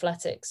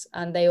athletics,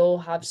 and they all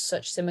have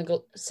such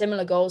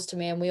similar goals to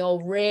me, and we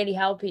all really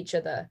help each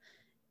other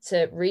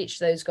to reach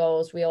those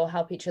goals. We all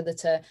help each other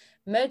to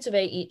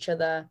motivate each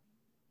other,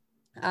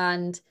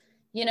 and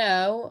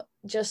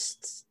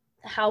just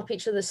help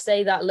each other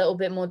stay that little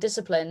bit more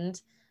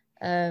disciplined.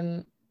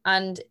 And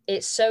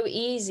it's so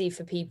easy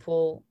for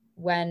people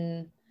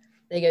when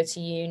they go to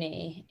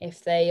uni,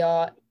 if they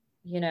are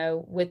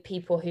with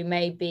people who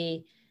may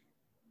be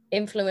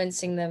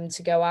influencing them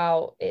to go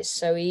out, it's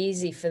so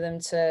easy for them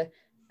to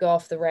go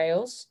off the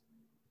rails.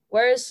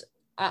 Whereas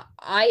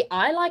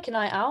I like a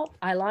night out.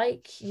 I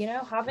like,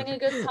 having a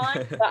good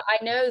time, but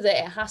I know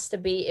that it has to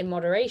be in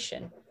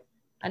moderation.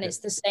 And it's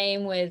the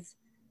same with,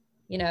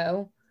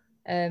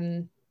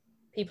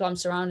 people I'm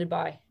surrounded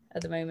by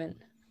at the moment.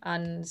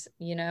 And,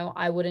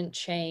 I wouldn't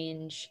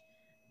change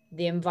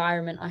the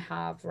environment I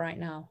have right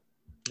now,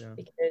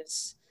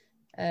 because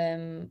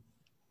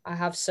I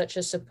have such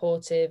a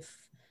supportive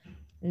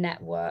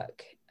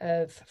network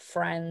of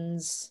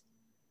friends,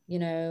 you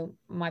know,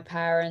 my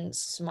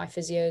parents, my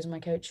physios, my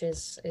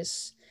coaches.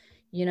 It's,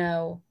 you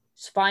know,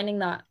 it's finding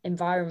that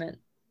environment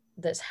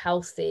that's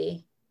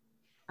healthy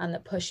and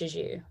that pushes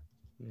you.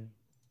 Yeah.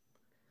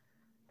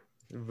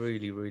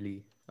 Really,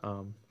 really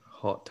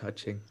heart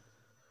touching,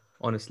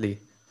 honestly.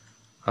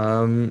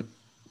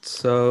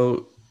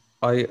 So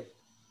I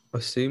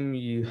assume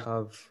you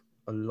have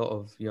a lot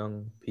of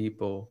young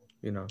people,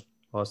 you know,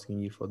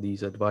 asking you for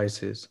these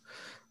advices.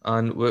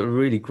 And we're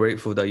really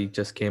grateful that you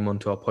just came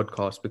onto our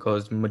podcast,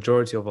 because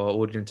majority of our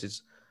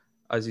audiences,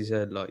 as you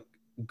said, like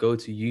go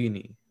to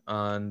uni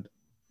and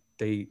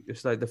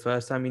it's like the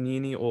first time in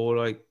uni, or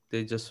like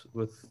they just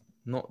with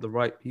not the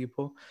right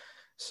people.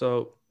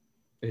 So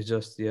it's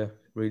just, yeah,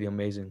 really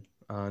amazing.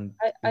 And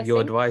I your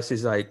think advice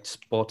is like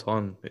spot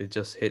on. It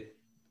just hit.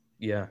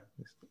 Yeah,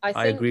 I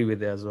I think agree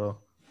with it as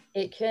well.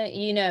 it can,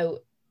 you know,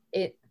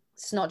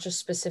 it's not just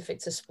specific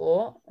to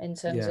sport in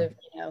terms Yeah. of,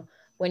 you know,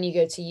 when you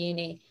go to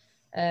uni,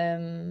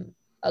 a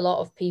lot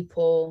of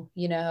people,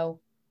 you know,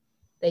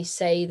 they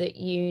say that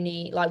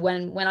uni, like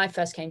when I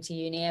first came to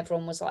uni,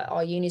 everyone was like, oh,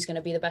 uni's going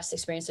to be the best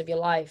experience of your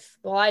life.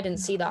 Well, I didn't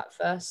see that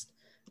first,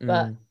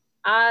 but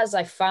as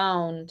I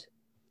found,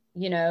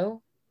 you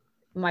know,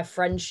 my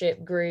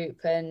friendship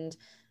group and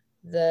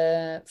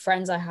the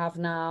friends I have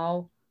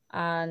now,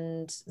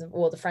 and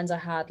the friends I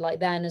had like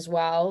then as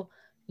well,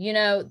 you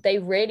know, they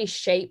really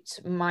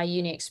shaped my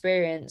uni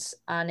experience.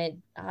 And it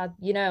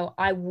you know,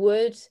 I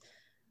would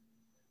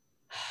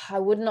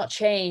not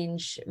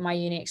change my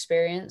uni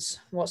experience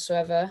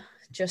whatsoever.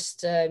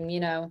 Just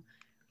you know,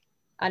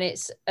 and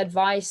it's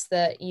advice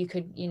that you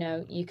could, you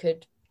know, you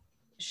could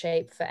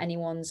shape for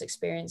anyone's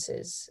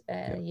experiences.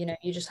 Yeah. You know,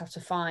 you just have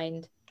to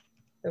find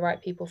the right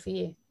people for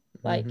you.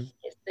 Like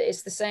Mm-hmm.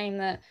 it's the same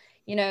that,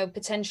 you know,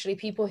 potentially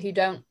people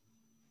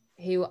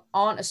who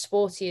aren't as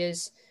sporty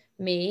as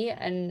me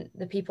and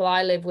the people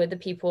I live with, the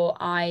people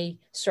I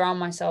surround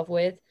myself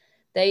with,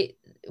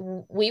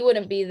 we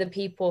wouldn't be the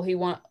people who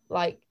want,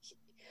 like,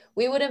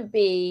 we wouldn't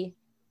be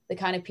the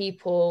kind of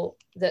people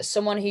that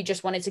someone who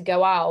just wanted to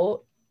go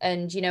out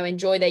and, you know,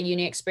 enjoy their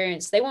uni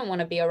experience, they wouldn't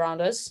want to be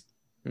around us.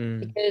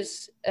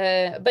 Because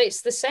but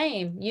it's the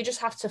same, you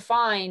just have to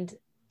find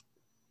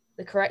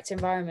the correct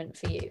environment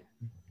for you.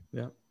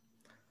 Yeah.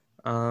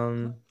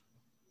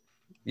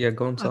 Yeah,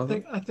 go on,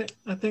 Saga.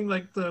 I think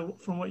like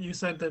from what you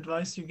said, the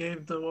advice you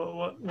gave, the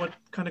what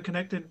kind of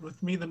connected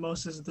with me the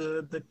most is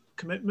the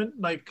commitment.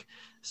 Like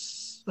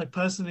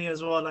personally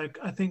as well. Like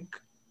I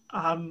think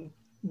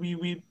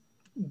we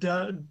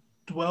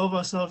dwell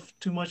ourselves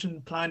too much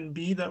in plan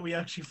B that we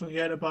actually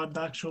forget about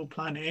the actual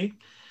plan A.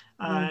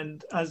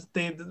 And as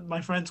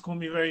my friends call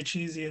me very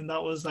cheesy, and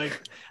that was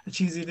like a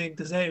cheesy thing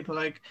to say, but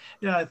like,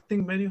 yeah, I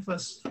think many of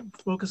us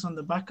focus on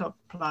the backup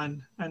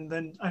plan and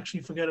then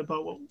actually forget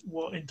about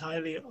what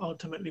entirely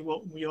ultimately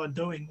what we are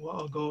doing, what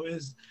our goal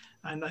is.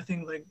 And I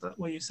think like that,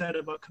 what you said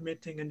about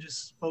committing and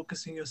just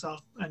focusing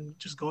yourself and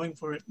just going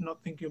for it,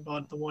 not thinking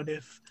about the what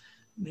if,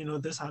 you know,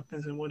 this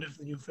happens and what if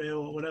you fail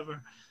or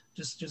whatever,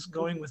 just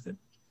going with it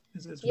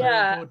is very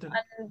Yeah, important.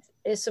 and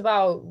it's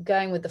about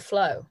going with the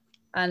flow.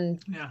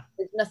 And Yeah.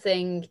 there's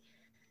nothing,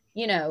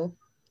 you know,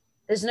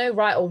 there's no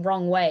right or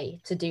wrong way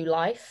to do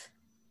life,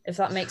 if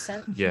that makes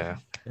sense. Yeah.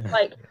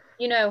 Like,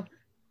 you know,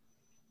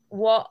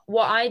 what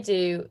I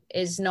do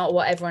is not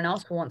what everyone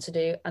else will want to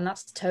do, and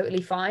that's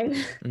totally fine.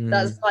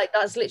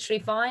 That's literally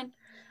fine.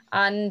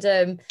 And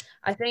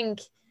I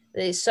think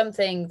it's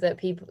something that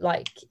people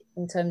like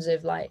in terms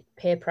of like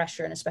peer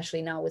pressure, and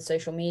especially now with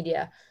social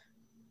media,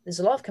 there's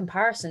a lot of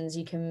comparisons.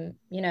 You can,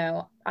 you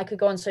know, I could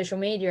go on social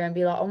media and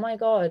be like, oh my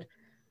God,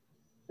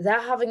 they're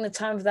having the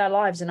time of their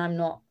lives and I'm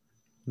not.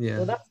 Yeah.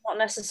 Well, that's not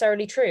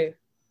necessarily true,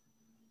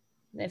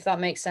 if that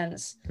makes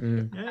sense.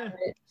 Yeah.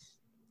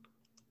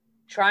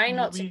 Trying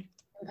not to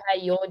compare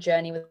your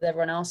journey with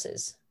everyone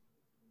else's.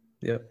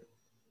 Yeah,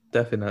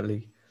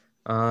 definitely.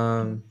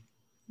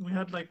 We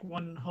had like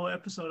one whole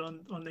episode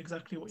on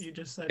exactly what you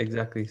just said.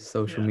 Exactly,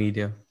 social Yeah.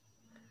 media.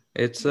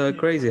 It's Yeah.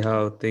 crazy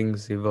how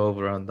things evolve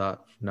around that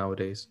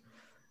nowadays.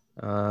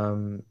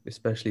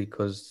 Especially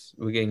because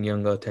we're getting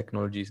younger,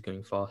 technology is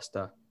going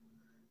faster.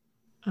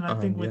 And I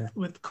think Yeah.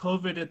 with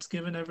COVID, it's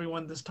given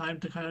everyone this time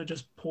to kind of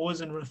just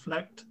pause and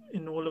reflect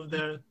in all of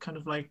their kind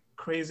of like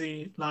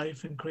crazy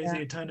life and crazy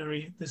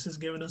itinerary. This has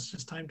given us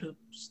just time to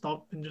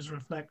stop and just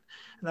reflect.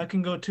 And that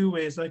can go two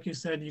ways. Like you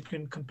said, you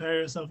can compare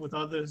yourself with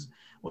others,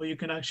 or you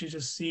can actually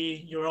just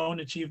see your own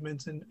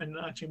achievements and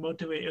actually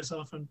motivate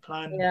yourself and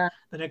plan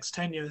the next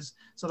 10 years.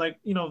 So like,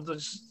 you know,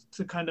 just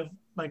to kind of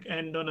like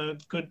end on a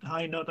good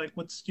high note, like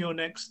what's your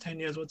next 10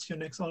 years? What's your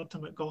next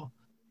ultimate goal?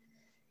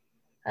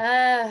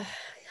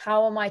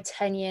 How are my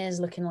 10 years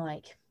looking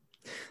like?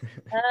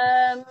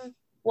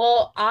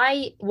 Well,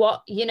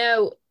 you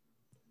know,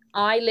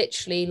 I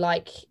literally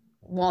like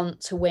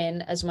want to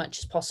win as much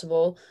as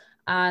possible.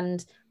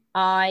 And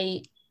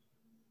I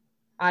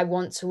I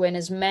want to win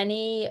as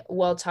many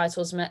world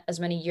titles, as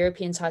many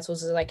European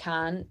titles as I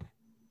can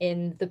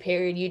in the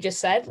period you just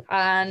said.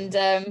 And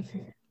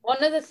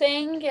one other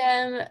thing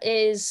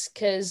is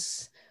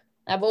because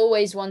I've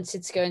always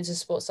wanted to go into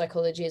sports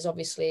psychology, is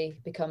obviously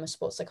become a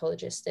sports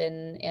psychologist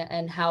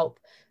and help,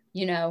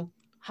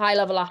 high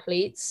level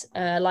athletes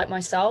like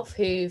myself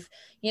who've,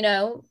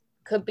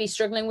 could be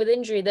struggling with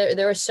injury.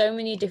 There are so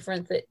many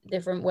different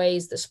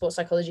ways that sports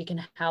psychology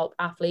can help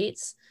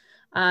athletes.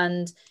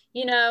 And,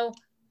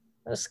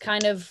 that's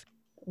kind of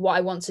what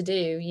I want to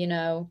do,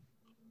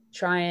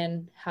 try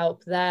and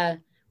help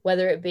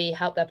whether it be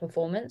help their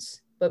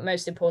performance, but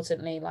most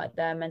importantly, like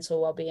their mental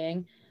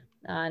well-being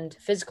and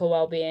physical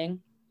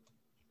well-being,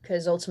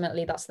 because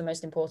ultimately that's the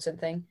most important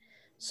thing.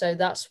 So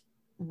that's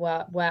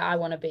where I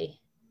want to be,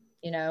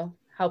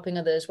 helping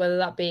others, whether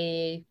that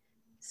be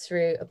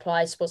through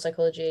applied sports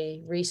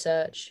psychology,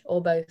 research,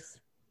 or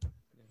both.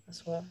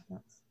 That's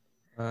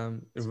A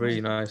really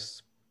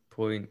nice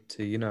point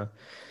to,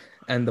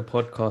 end the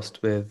podcast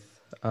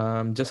with.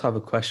 Just have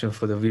a question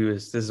for the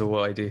viewers. This is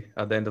what I do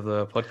at the end of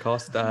the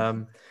podcast.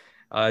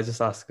 I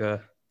just ask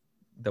the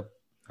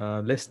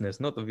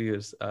listeners, not the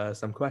viewers,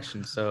 some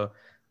questions. So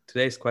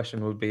today's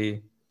question will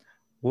be,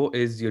 what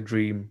is your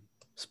dream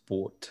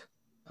sport?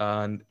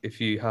 And if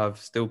you have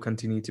still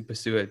continued to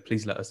pursue it,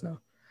 please let us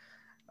know.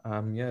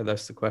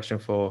 That's the question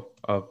for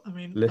our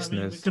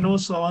listeners. We can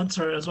also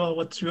answer as well.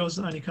 What's yours,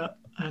 Anika?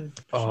 And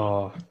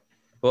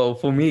well,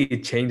 for me,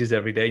 it changes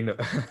every day. No.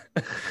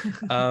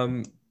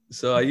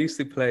 So I used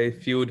to play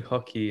field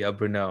hockey at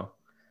Brunel.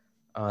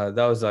 That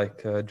was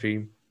like a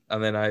dream.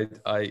 And then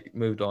I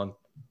moved on.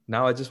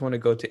 Now I just want to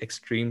go to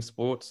extreme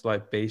sports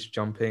like base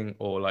jumping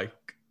or like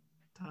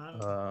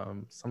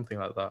something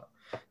like that.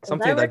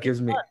 Something that gives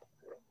me,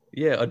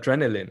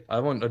 adrenaline.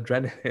 I want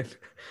adrenaline.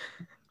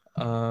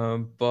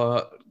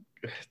 But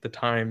the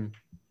time,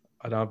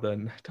 I don't have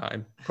the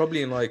time.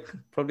 Probably in like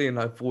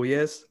 4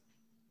 years,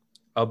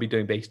 I'll be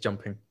doing base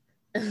jumping.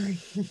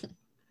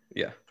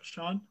 Yeah.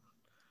 Sean?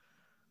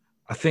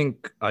 I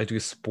think I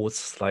do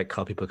sports like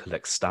how people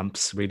collect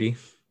stamps, really.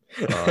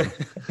 I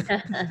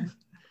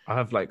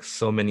have like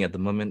so many at the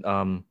moment.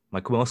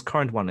 My most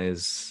current one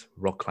is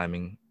rock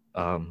climbing,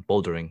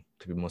 bouldering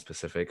to be more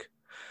specific.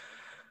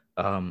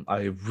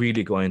 I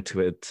really got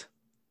into it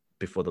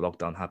before the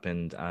lockdown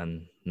happened,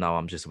 and now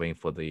I'm just waiting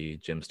for the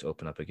gyms to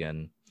open up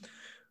again.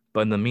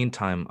 But in the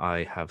meantime,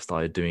 I have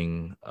started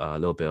doing a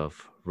little bit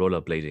of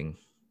rollerblading.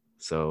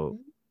 So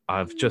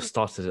I've just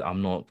started.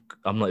 I'm not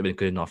even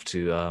good enough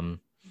to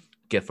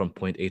get from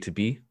point A to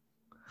B.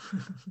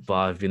 But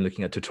I've been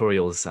looking at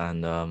tutorials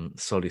and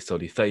slowly,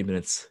 30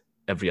 minutes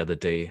every other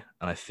day.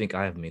 And I think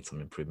I have made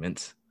some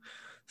improvements.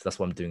 So that's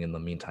what I'm doing in the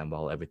meantime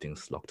while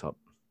everything's locked up.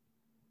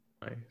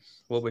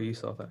 Nice. What about you,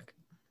 Sarthak?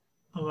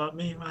 About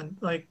me, man.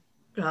 Like,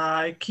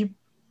 I keep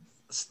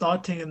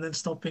starting and then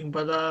stopping,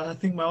 but I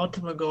think my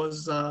ultimate goal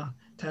is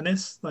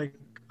tennis. Like,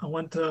 I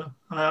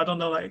don't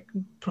know, like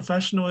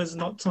professional is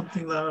not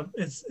something that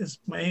is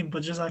my aim,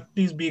 but just like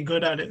please be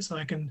good at it so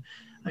I can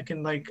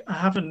like, I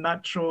have a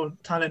natural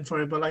talent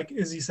for it, but like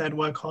Izzy said,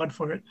 work hard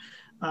for it.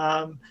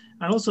 And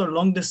also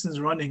long distance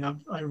running.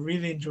 I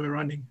really enjoy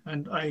running,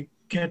 and I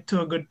get to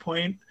a good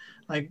point,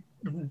 like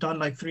done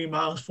like 3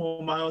 miles,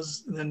 4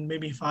 miles, and then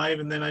maybe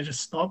 5, and then I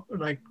just stop.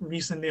 Like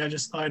recently I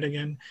just started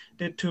again,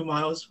 did 2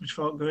 miles, which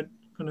felt good.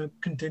 Gonna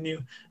continue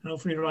and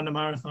hopefully run a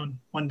marathon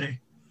one day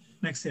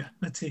next year.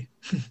 Let's see.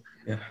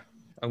 Yeah,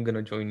 I'm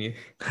gonna join you.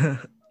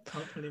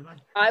 Hopefully,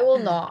 man. I will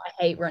not. I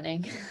hate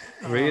running.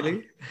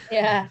 Really?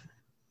 Yeah.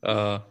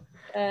 So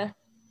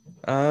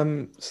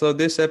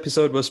this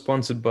episode was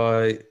sponsored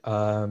by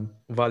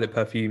Violet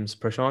Perfumes.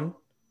 Prashant,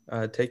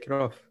 take it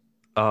off.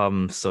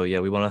 So yeah,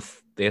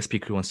 the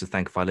ASP crew wants to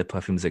thank Violet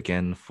Perfumes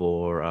again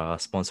for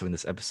sponsoring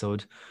this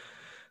episode.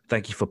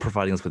 Thank you for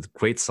providing us with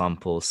great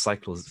samples,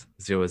 Cycles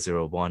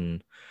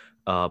 001.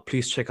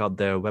 Please check out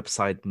their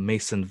website,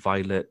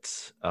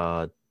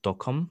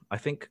 masonviolet.com, I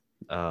think.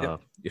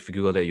 If you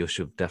Google it, you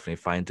should definitely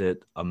find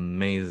it.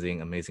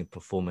 Amazing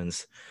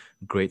performance,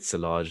 great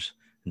silage,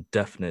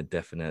 definite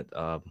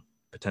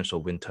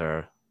potential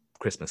winter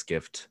Christmas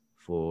gift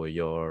for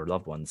your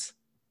loved ones.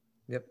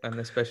 Yep, and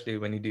especially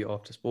when you do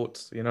after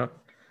sports, a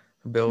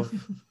bit of,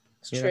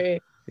 It's true.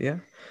 Yeah.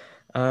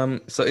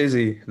 So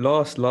Izzy,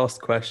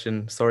 last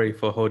question. Sorry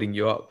for holding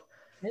you up.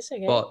 It's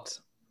okay. But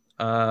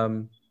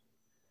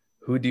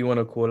who do you want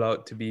to call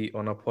out to be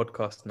on our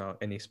podcast now?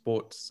 Any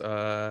sports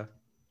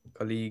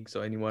colleagues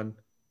or anyone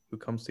who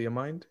comes to your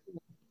mind?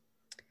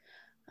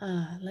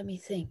 Let me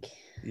think.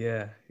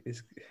 Yeah,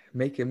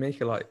 make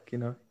it like,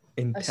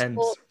 intense. A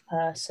sport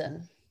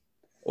person.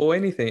 Or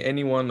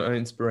anyone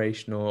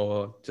inspirational,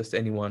 or just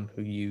anyone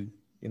who you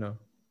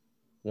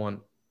want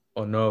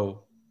or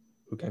know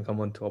who can come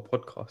onto our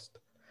podcast.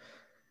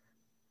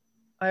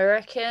 I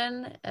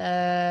reckon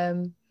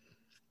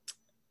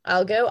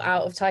I'll go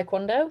out of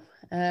Taekwondo.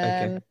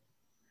 Okay.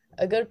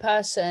 A good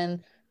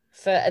person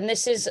and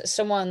this is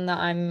someone that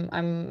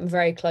I'm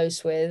very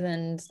close with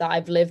and that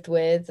I've lived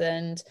with,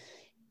 and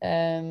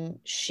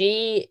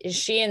she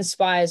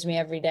inspires me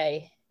every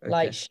day.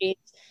 Like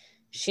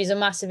she's a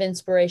massive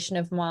inspiration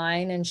of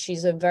mine, and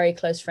she's a very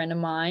close friend of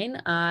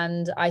mine.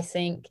 And I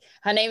think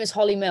her name is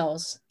Holly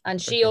Mills,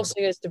 and she also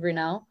goes to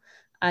Brunel,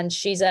 and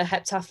she's a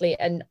heptathlete.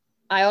 And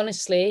I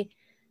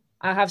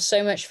have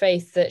so much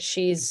faith that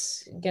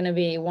she's going to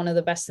be one of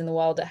the best in the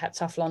world at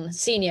heptathlon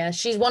senior.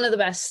 She's one of the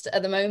best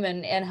at the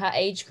moment in her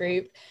age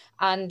group,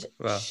 and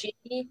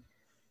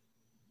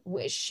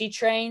she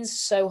trains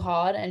so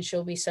hard, and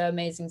she'll be so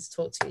amazing to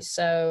talk to.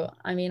 So,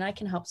 I mean, I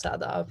can help set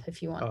that up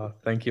if you want. Oh,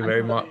 thank you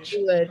very much.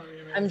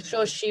 I'm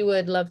sure she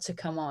would love to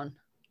come on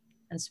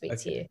and speak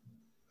to you.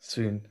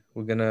 Soon.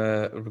 We're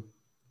gonna,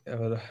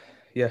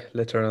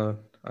 let her on,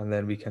 and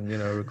then we can,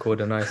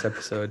 record a nice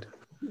episode.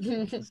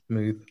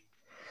 Smooth.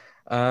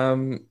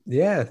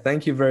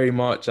 Thank you very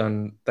much,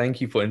 and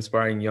thank you for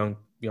inspiring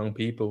young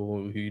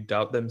people who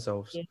doubt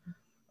themselves. Yeah.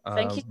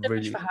 Thank you so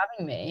much for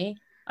having me.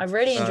 I've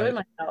really enjoyed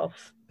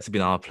myself. It's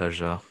been our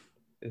pleasure.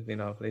 It's been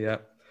lovely, yeah.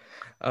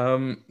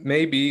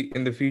 Maybe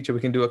in the future we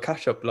can do a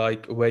catch up,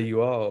 like where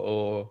you are,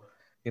 or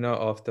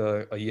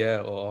after a year,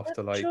 or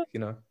after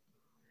sure.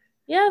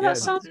 Yeah, that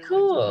sounds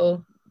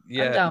cool.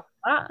 Yeah, I'm down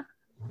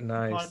with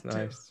that.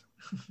 Nice.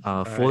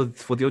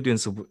 For the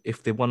audience,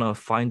 if they want to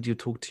find you,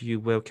 talk to you,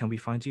 where can we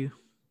find you?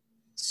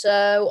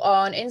 So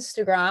on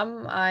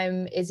Instagram,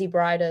 I'm Izzy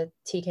Brider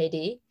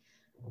TKD.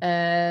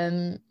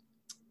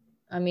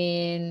 I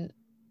mean,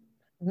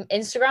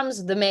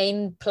 Instagram's the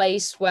main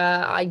place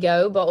where I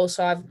go, but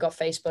also I've got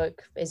Facebook,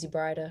 Izzy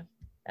Brider.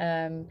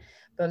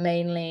 But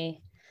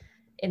mainly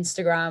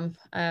Instagram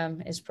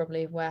is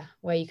probably where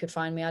you could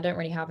find me. I don't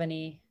really have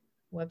any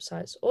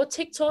websites or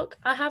TikTok.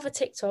 I have a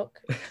TikTok,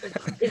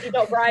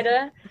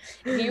 Izzy.Brider.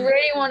 If you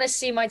really want to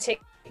see my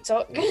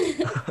TikTok.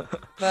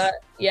 But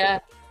yeah.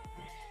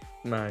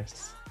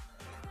 Nice.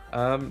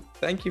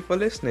 Thank you for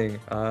listening.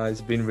 It's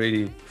been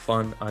really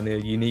fun and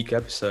a unique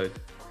episode.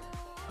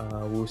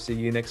 We'll see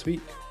you next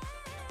week.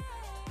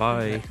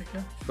 Bye.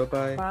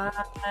 Bye-bye.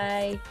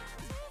 Bye.